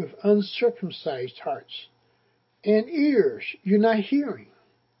 with uncircumcised hearts and ears, you're not hearing.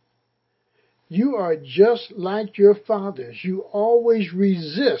 You are just like your fathers. You always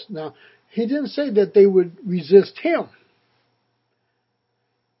resist. Now, he didn't say that they would resist him.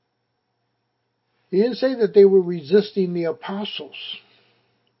 He didn't say that they were resisting the apostles.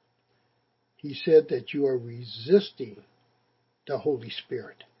 He said that you are resisting the Holy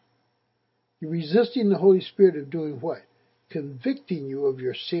Spirit. You're resisting the Holy Spirit of doing what? Convicting you of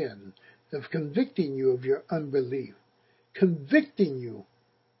your sin, of convicting you of your unbelief, convicting you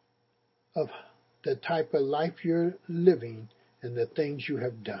of the type of life you're living and the things you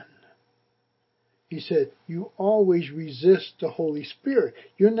have done. He said, you always resist the Holy Spirit.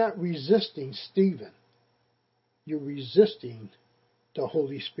 You're not resisting Stephen. You're resisting the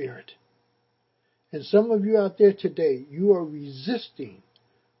Holy Spirit. And some of you out there today, you are resisting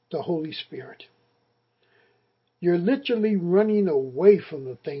the Holy Spirit. You're literally running away from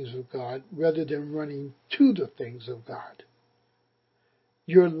the things of God rather than running to the things of God.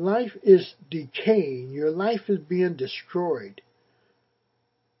 Your life is decaying. Your life is being destroyed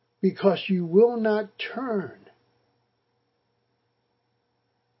because you will not turn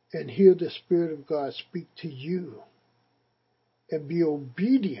and hear the Spirit of God speak to you and be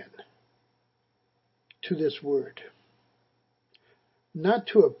obedient to this word. Not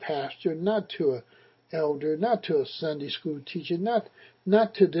to a pastor, not to an elder, not to a Sunday school teacher, not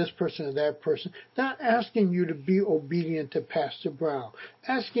to this person or that person, not asking you to be obedient to Pastor Brown,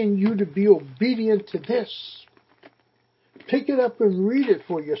 asking you to be obedient to this. Pick it up and read it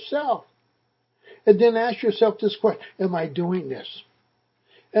for yourself. And then ask yourself this question, am I doing this?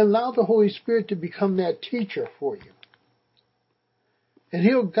 And allow the Holy Spirit to become that teacher for you. And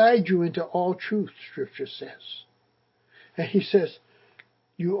he'll guide you into all truth, Scripture says. And he says,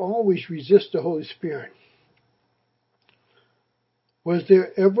 you always resist the Holy Spirit. Was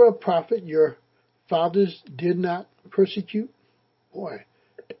there ever a prophet your fathers did not persecute? Boy,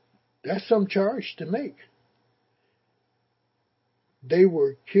 that's some charge to make. They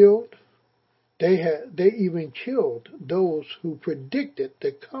were killed. They even killed those who predicted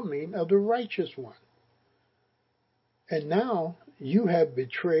the coming of the righteous one. And now you have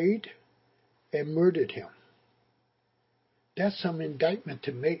betrayed and murdered him. That's some indictment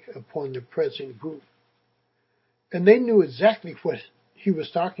to make upon the present group. And they knew exactly what he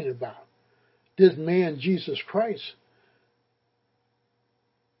was talking about. This man, Jesus Christ,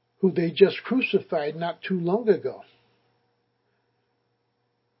 who they just crucified not too long ago.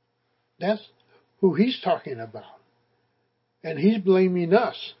 That's who he's talking about. And he's blaming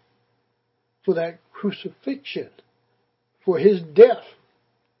us for that crucifixion, for his death.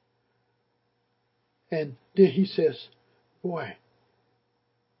 And then he says, boy,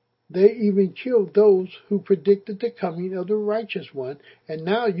 they even killed those who predicted the coming of the righteous one, and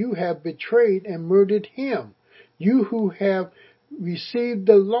now you have betrayed and murdered him. You who have received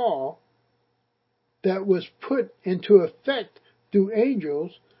the law that was put into effect through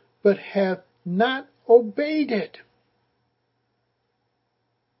angels, but have not obeyed it.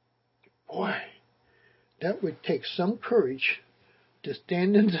 Boy, that would take some courage to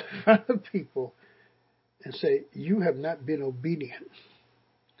stand in front of people and say, you have not been obedient.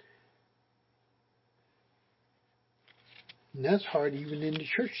 And that's hard even in the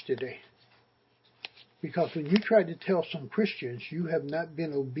church today. Because when you try to tell some Christians you have not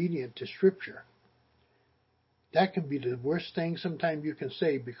been obedient to Scripture, that can be the worst thing sometimes you can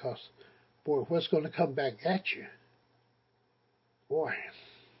say, because, boy, what's going to come back at you? Boy.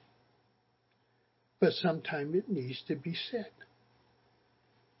 But sometimes it needs to be said.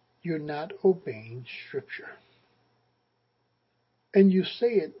 You're not obeying Scripture. And you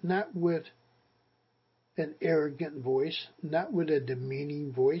say it not with an arrogant voice, not with a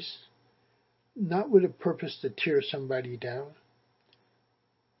demeaning voice, not with a purpose to tear somebody down,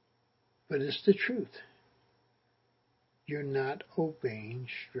 but it's the truth. You're not obeying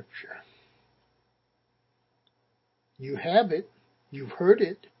Scripture. You have it, you've heard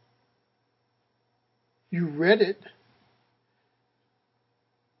it, you read it,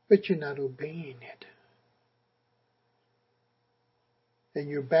 but you're not obeying it. And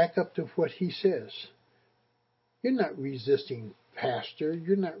you're back up to what he says. You're not resisting pastor,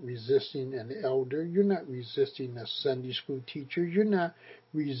 you're not resisting an elder, you're not resisting a Sunday school teacher, you're not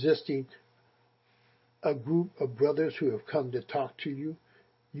resisting a group of brothers who have come to talk to you.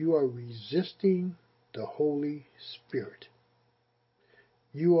 You are resisting the Holy Spirit.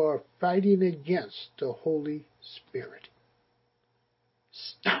 You are fighting against the Holy Spirit.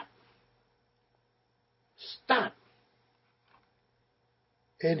 Stop. Stop.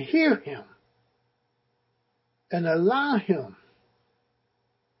 And hear him. And allow him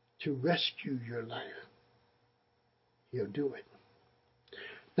to rescue your life. He'll do it.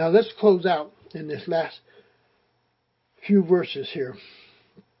 Now let's close out in this last few verses here,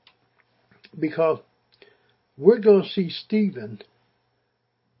 because we're going to see Stephen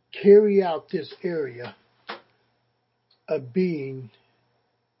carry out this area of being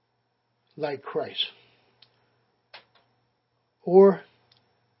like Christ, or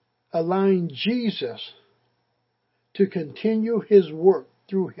allowing Jesus to continue his work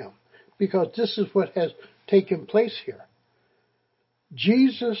through him, because this is what has taken place here.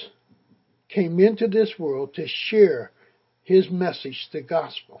 Jesus came into this world to share his message, the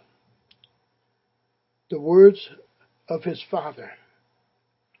gospel, the words of his Father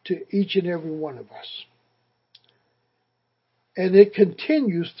to each and every one of us. And it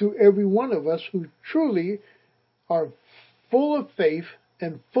continues through every one of us who truly are full of faith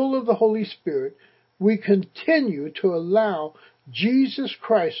and full of the Holy Spirit. We continue to allow Jesus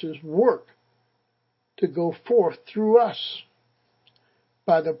Christ's work to go forth through us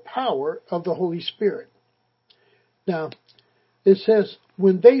by the power of the Holy Spirit. Now, it says,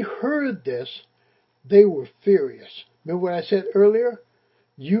 when they heard this, they were furious. Remember what I said earlier?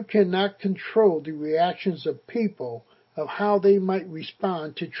 You cannot control the reactions of people of how they might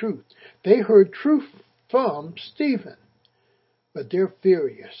respond to truth. They heard truth from Stephen, but they're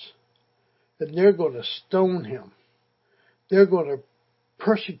furious. And they're going to stone him. They're going to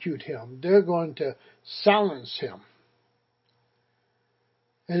persecute him. They're going to silence him.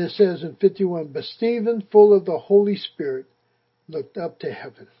 And it says in 51, but Stephen, full of the Holy Spirit, looked up to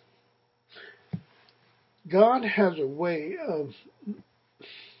heaven. God has a way of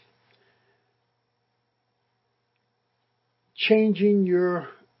changing your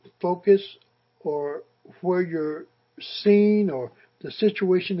focus, or where you're seeing, or the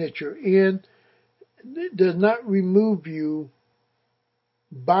situation that you're in. It does not remove you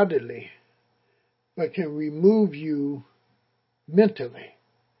bodily, but can remove you mentally.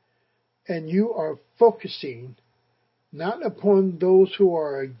 And you are focusing not upon those who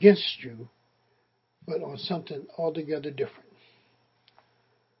are against you, but on something altogether different.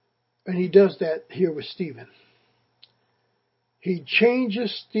 And he does that here with Stephen. He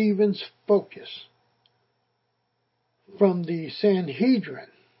changes Stephen's focus from the Sanhedrin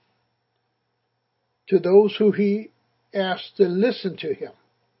to those who he asked to listen to him.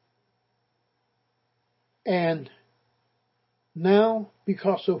 And now,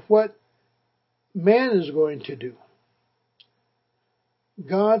 because of what man is going to do,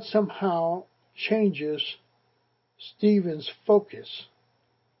 God somehow changes Stephen's focus,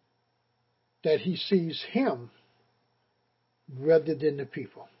 that he sees him rather than the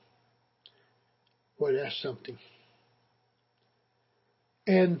people. Well, that's something.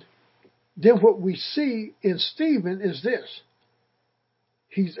 And then what we see in Stephen is this.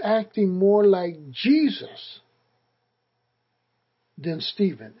 He's acting more like Jesus than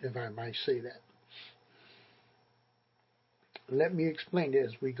Stephen, if I might say that. Let me explain it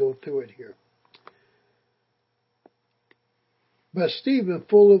as we go through it here. But Stephen,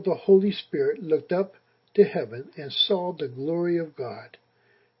 full of the Holy Spirit, looked up to heaven and saw the glory of God,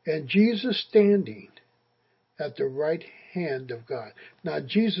 and Jesus standing at the right hand of God. Now,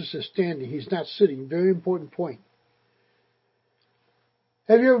 Jesus is standing. He's not sitting. Very important point.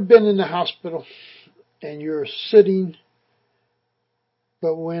 Have you ever been in the hospital and you're sitting,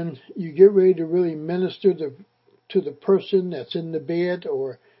 but when you get ready to really minister to the person that's in the bed,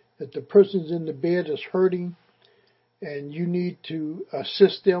 or if the person's in the bed is hurting and you need to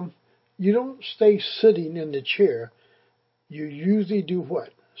assist them, you don't stay sitting in the chair. You usually do what?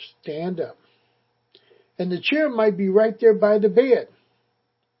 Stand up. And the chair might be right there by the bed.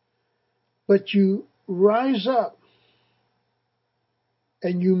 But you rise up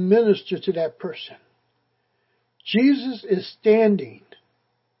and you minister to that person. Jesus is standing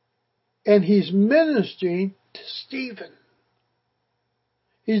and he's ministering to Stephen.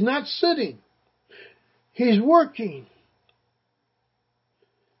 He's not sitting. He's working.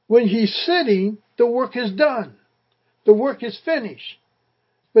 When he's sitting, the work is done. The work is finished.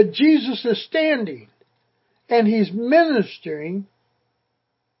 But Jesus is standing and he's ministering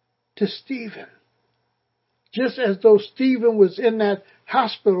to Stephen. Just as though Stephen was in that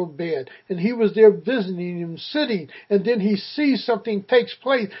hospital bed and he was there visiting him, sitting, and then he sees something takes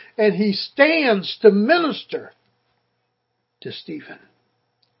place and he stands to minister to Stephen.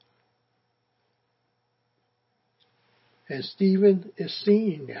 And Stephen is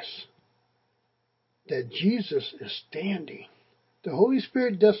seeing this, that Jesus is standing. The Holy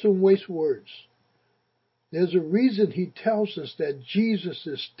Spirit doesn't waste words. There's a reason he tells us that Jesus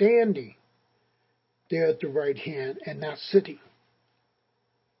is standing there at the right hand and not sitting.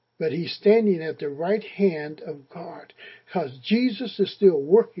 But he's standing at the right hand of God, because Jesus is still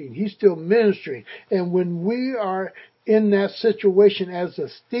working. He's still ministering. And when we are in that situation as a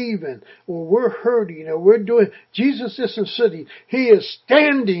Stephen, or we're hurting, or we're doing, Jesus isn't sitting. He is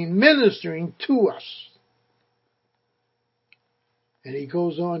standing, ministering to us. And he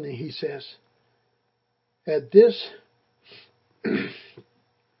goes on and he says, at this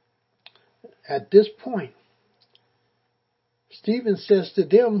point, Stephen says to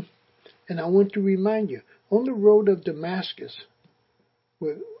them, and I want to remind you, on the road of Damascus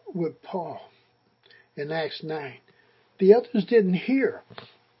with Paul in Acts 9, the others didn't hear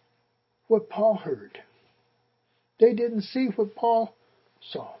what Paul heard. They didn't see what Paul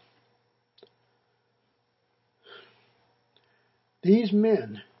saw. These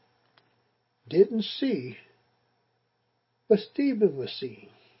men didn't see what Stephen was seeing.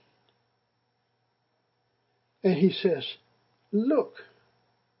 And he says, look.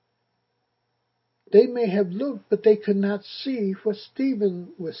 They may have looked, but they could not see what Stephen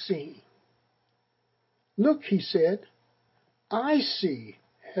was seeing. Look, he said, I see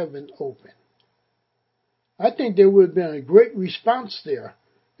heaven open. I think there would have been a great response there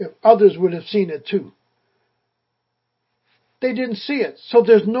if others would have seen it too. They didn't see it, so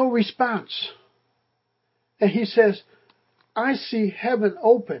there's no response. And he says, I see heaven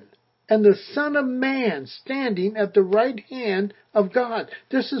open and the Son of Man standing at the right hand of God.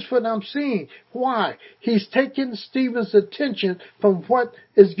 This is what I'm seeing. Why? He's taken Stephen's attention from what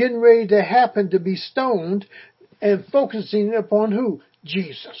is getting ready to happen, to be stoned, and focusing upon who?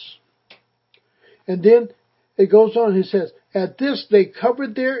 Jesus. And then it goes on, he says, at this they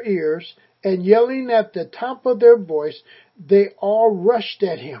covered their ears, and yelling at the top of their voice, they all rushed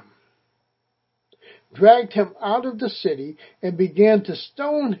at him, dragged him out of the city, and began to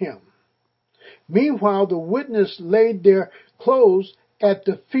stone him. Meanwhile, the witness laid their clothes at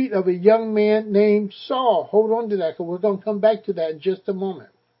the feet of a young man named Saul. Hold on to that, because we're going to come back to that in just a moment.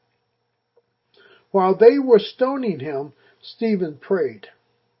 While they were stoning him, Stephen prayed.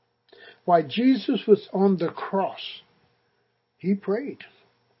 While Jesus was on the cross, he prayed.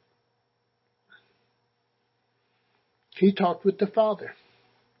 He talked with the Father.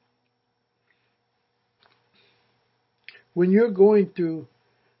 When you're going through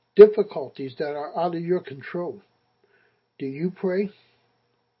difficulties that are out of your control, do you pray?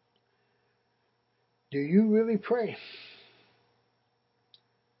 Do you really pray?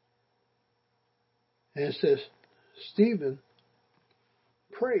 And it says, Stephen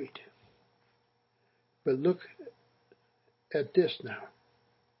prayed. But look at this now.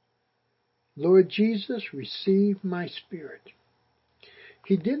 Lord Jesus, receive my spirit.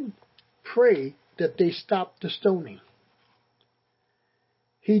 He didn't pray that they stop the stoning.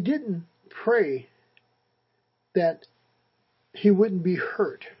 He didn't pray that he wouldn't be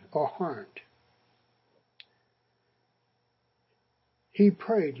hurt or harmed. He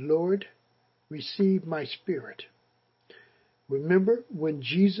prayed, Lord, receive my spirit. Remember when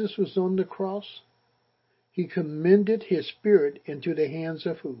Jesus was on the cross? He commended his spirit into the hands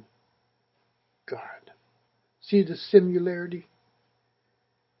of who? God. See the similarity?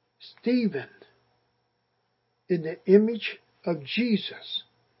 Stephen, in the image of Jesus,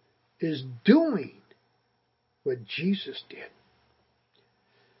 is doing what Jesus did.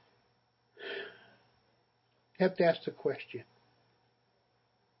 You have to ask the question,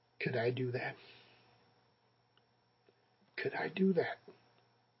 could I do that? Could I do that?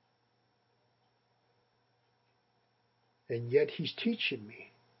 And yet he's teaching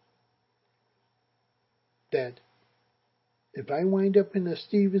me that if I wind up in a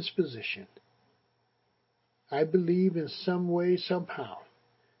Stephen's position, I believe in some way, somehow,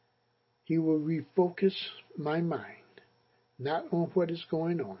 he will refocus my mind, not on what is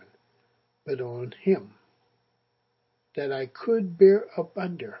going on, but on him, that I could bear up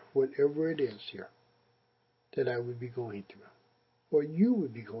under whatever it is here that I would be going through, or you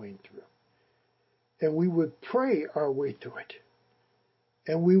would be going through. And we would pray our way through it.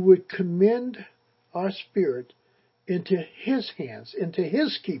 And we would commend our spirit into his hands, into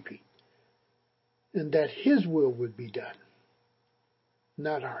his keeping, and that his will would be done.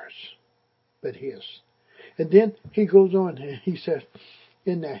 Not ours, but his. And then he goes on and he says,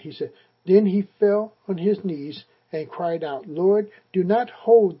 then he fell on his knees and cried out, Lord, do not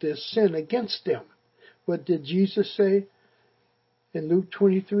hold this sin against them. What did Jesus say? In Luke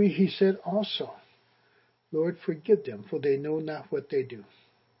 23, he said also, Lord, forgive them, for they know not what they do.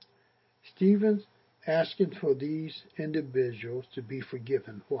 Stephen's asking for these individuals to be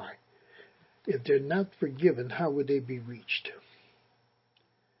forgiven. Why? If they're not forgiven, how would they be reached?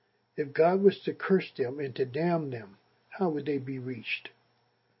 If God was to curse them and to damn them, how would they be reached?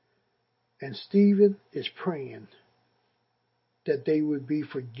 And Stephen is praying that they would be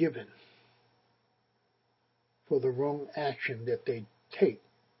forgiven for the wrong action that they take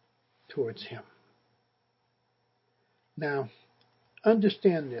towards him. Now,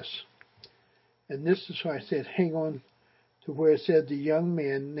 understand this. And this is why I said hang on to where it said the young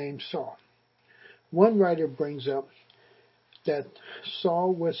man named Saul. One writer brings up that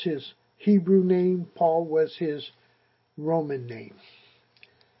Saul was his Hebrew name, Paul was his Roman name.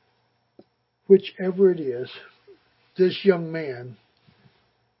 Whichever it is, this young man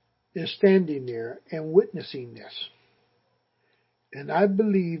is standing there and witnessing this. And I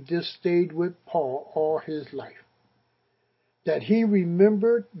believe this stayed with Paul all his life. That he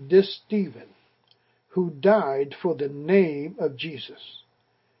remembered this Stephen who died for the name of Jesus.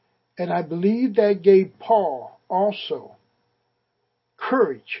 And I believe that gave Paul also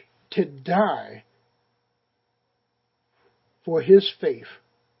courage to die for his faith,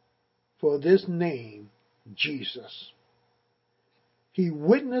 for this name, Jesus. He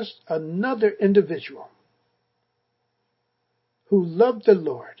witnessed another individual who loved the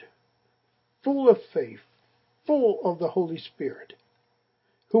Lord, full of faith, full of the Holy Spirit,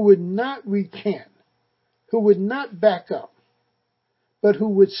 who would not recant, who would not back up, but who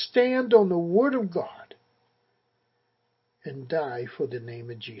would stand on the Word of God and die for the name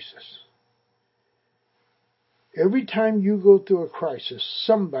of Jesus. Every time you go through a crisis,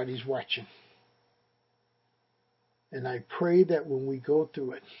 somebody's watching. And I pray that when we go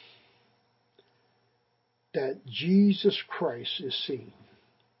through it, that Jesus Christ is seen.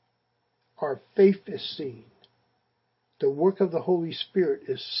 Our faith is seen. The work of the Holy Spirit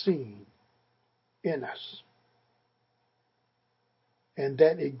is seen in us. And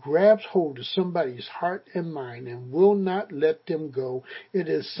that it grabs hold of somebody's heart and mind and will not let them go. It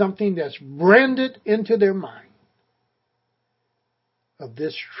is something that's branded into their mind of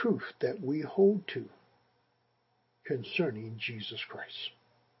this truth that we hold to concerning Jesus Christ.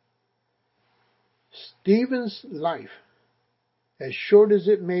 Stephen's life, as short as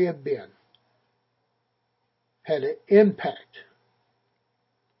it may have been, had an impact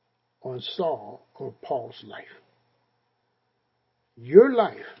on Saul or Paul's life. Your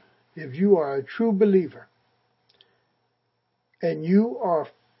life, if you are a true believer, and you are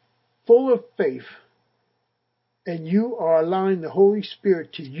full of faith, and you are allowing the Holy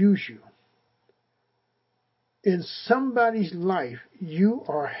Spirit to use you, in somebody's life, you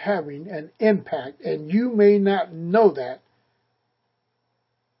are having an impact, and you may not know that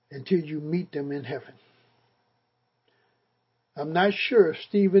until you meet them in heaven. I'm not sure if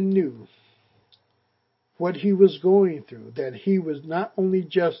Stephen knew what he was going through, that he was not only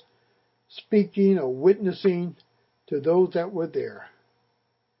just speaking or witnessing to those that were there,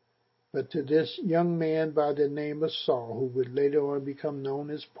 but to this young man by the name of Saul, who would later on become known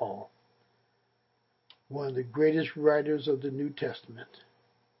as Paul, one of the greatest writers of the New Testament,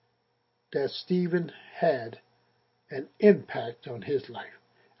 that Stephen had an impact on his life.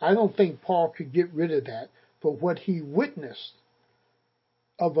 I don't think Paul could get rid of that for what he witnessed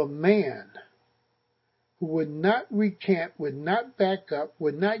of a man who would not recant, would not back up,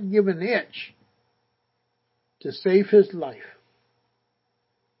 would not give an inch to save his life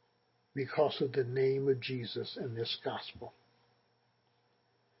because of the name of Jesus and this gospel.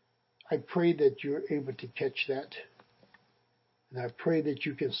 I pray that you're able to catch that, and I pray that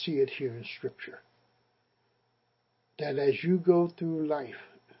you can see it here in Scripture. That as you go through life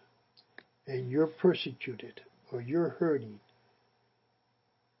and you're persecuted or you're hurting,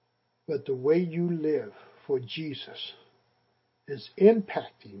 but the way you live for Jesus is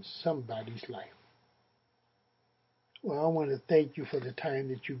impacting somebody's life. Well, I want to thank you for the time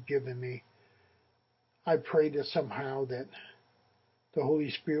that you've given me. I pray that somehow that the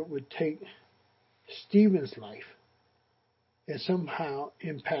Holy Spirit would take Stephen's life and somehow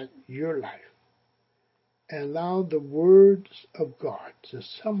impact your life, and allow the words of God to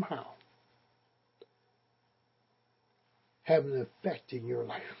somehow have an effect in your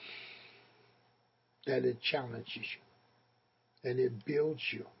life, that it challenges you and it builds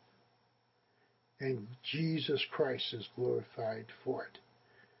you, and Jesus Christ is glorified for it.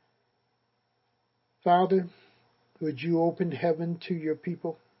 Father, would you open heaven to your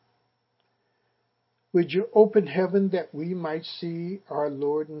people? Would you open heaven that we might see our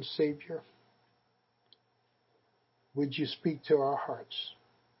Lord and Savior? Would you speak to our hearts?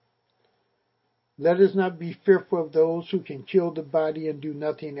 Let us not be fearful of those who can kill the body and do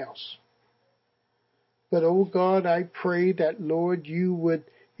nothing else. But, oh God, I pray that, Lord, you would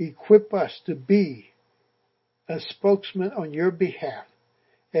equip us to be a spokesman on your behalf,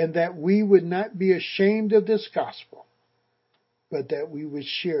 and that we would not be ashamed of this gospel, but that we would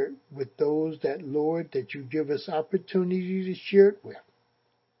share it with those that, Lord, that you give us opportunity to share it with.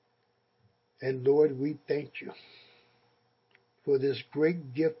 And Lord, we thank you for this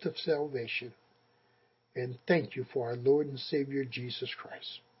great gift of salvation, and thank you for our Lord and Savior Jesus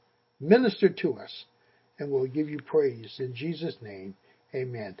Christ. Minister to us, and we'll give you praise in Jesus' name.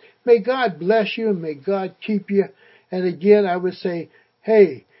 Amen. May God bless you, and may God keep you. And again, I would say,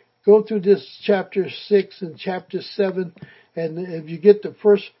 hey, go through this chapter 6 and chapter 7, and if you get the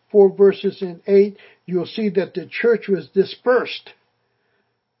first 4 verses in 8, you'll see that the church was dispersed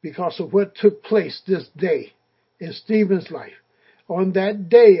because of what took place this day in Stephen's life. On that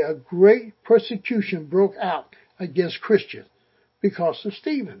day, a great persecution broke out against Christians because of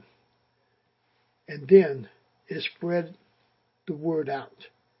Stephen. And then it spread the word out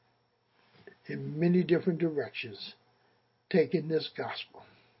in many different directions, taking this gospel.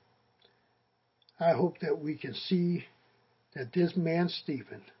 I hope that we can see that this man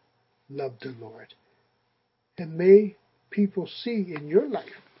Stephen loved the Lord. And may people see in your life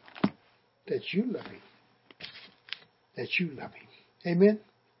that you love him. That you love him. Amen.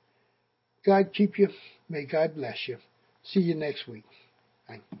 God keep you. May God bless you. See you next week.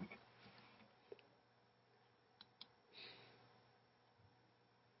 Bye.